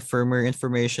you want the firmware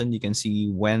information, you can see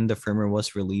when the firmware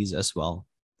was released as well.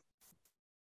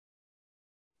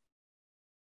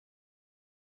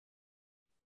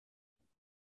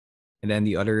 And then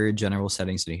the other general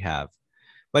settings that you have.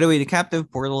 By the way, the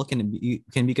captive portal can be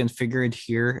configured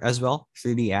here as well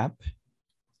through the app.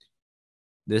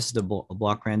 This is the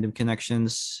block random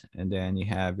connections, and then you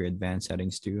have your advanced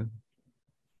settings too.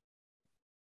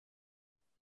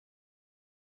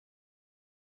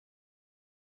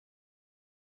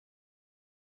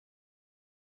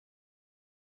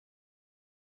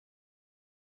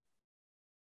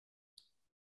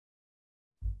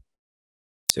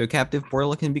 So captive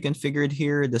portal can be configured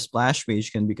here. The splash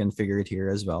page can be configured here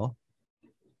as well.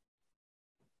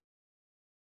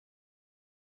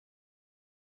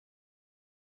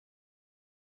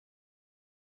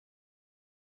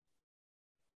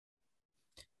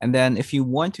 And then if you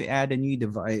want to add a new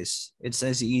device, it's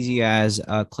as easy as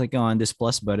click on this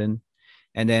plus button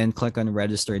and then click on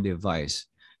register device.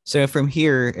 So from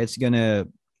here, it's gonna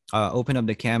open up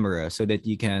the camera so that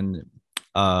you can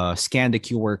scan the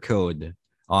QR code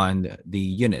on the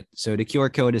unit. So the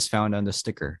QR code is found on the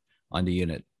sticker on the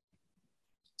unit.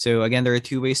 So again, there are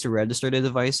two ways to register the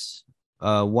device.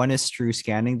 One is through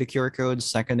scanning the QR code.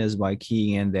 Second is by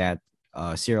keying in that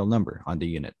serial number on the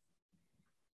unit.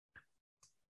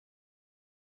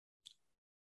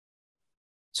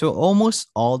 So almost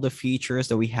all the features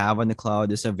that we have on the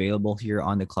cloud is available here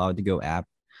on the Cloud2Go app.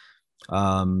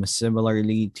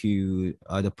 Similarly to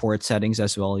the port settings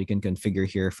as well, you can configure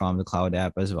here from the Cloud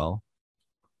app as well.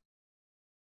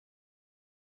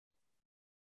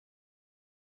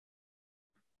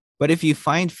 But if you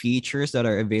find features that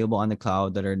are available on the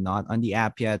cloud that are not on the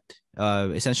app yet,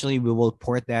 essentially we will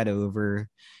port that over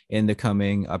in the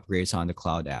coming upgrades on the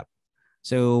Cloud app.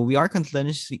 So we are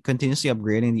continuously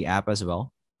upgrading the app as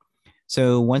well.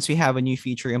 So once we have a new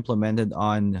feature implemented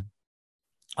on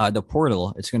the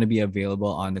portal, it's going to be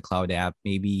available on the Cloud app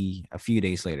maybe a few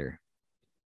days later.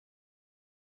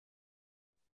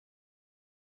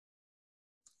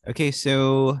 Okay,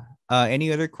 so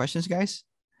any other questions, guys?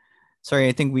 Sorry,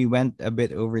 I think we went a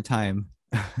bit over time.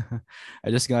 I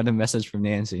just got a message from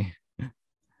Nancy.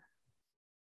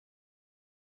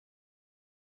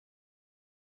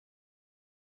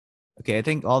 Okay, I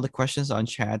think all the questions on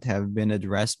chat have been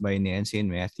addressed by Nancy and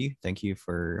Matthew. Thank you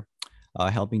for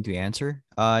helping to answer.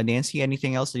 Nancy,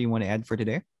 anything else that you want to add for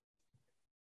today?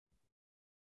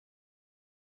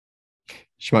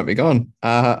 She might be gone.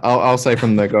 I'll say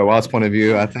from the Go Wireless point of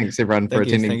view, thanks everyone for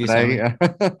attending today.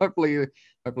 Hopefully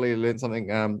you learned something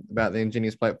about the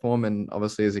EnGenius platform, and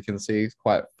obviously, as you can see, it's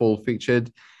quite full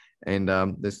featured, and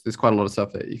there's quite a lot of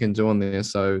stuff that you can do on there.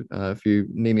 So if you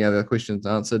need any other questions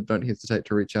answered, don't hesitate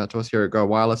to reach out to us here at Go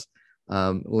Wireless.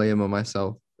 Liam or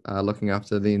myself looking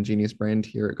after the EnGenius brand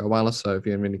here at Go Wireless. So if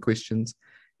you have any questions,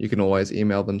 you can always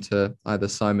email them to either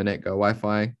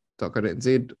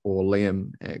simon@gowifi.co.nz or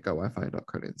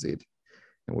liam@gowifi.co.nz, and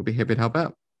we'll be happy to help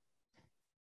out.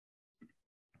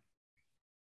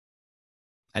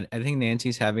 I think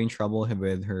Nancy's having trouble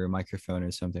with her microphone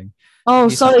or something. Oh,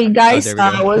 sorry, guys.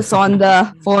 I was on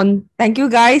the phone. Thank you,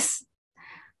 guys.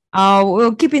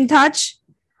 We'll keep in touch.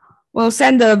 We'll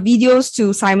send the videos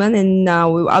to Simon, and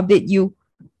we'll update you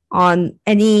on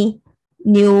any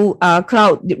new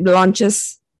cloud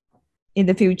launches in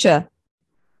the future.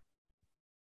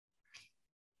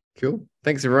 Cool.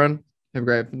 Thanks, everyone. Have a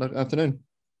great afternoon.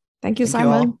 Thank you,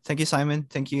 Simon. Thank you, Simon.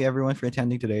 Thank you, everyone, for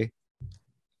attending today.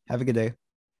 Have a good day.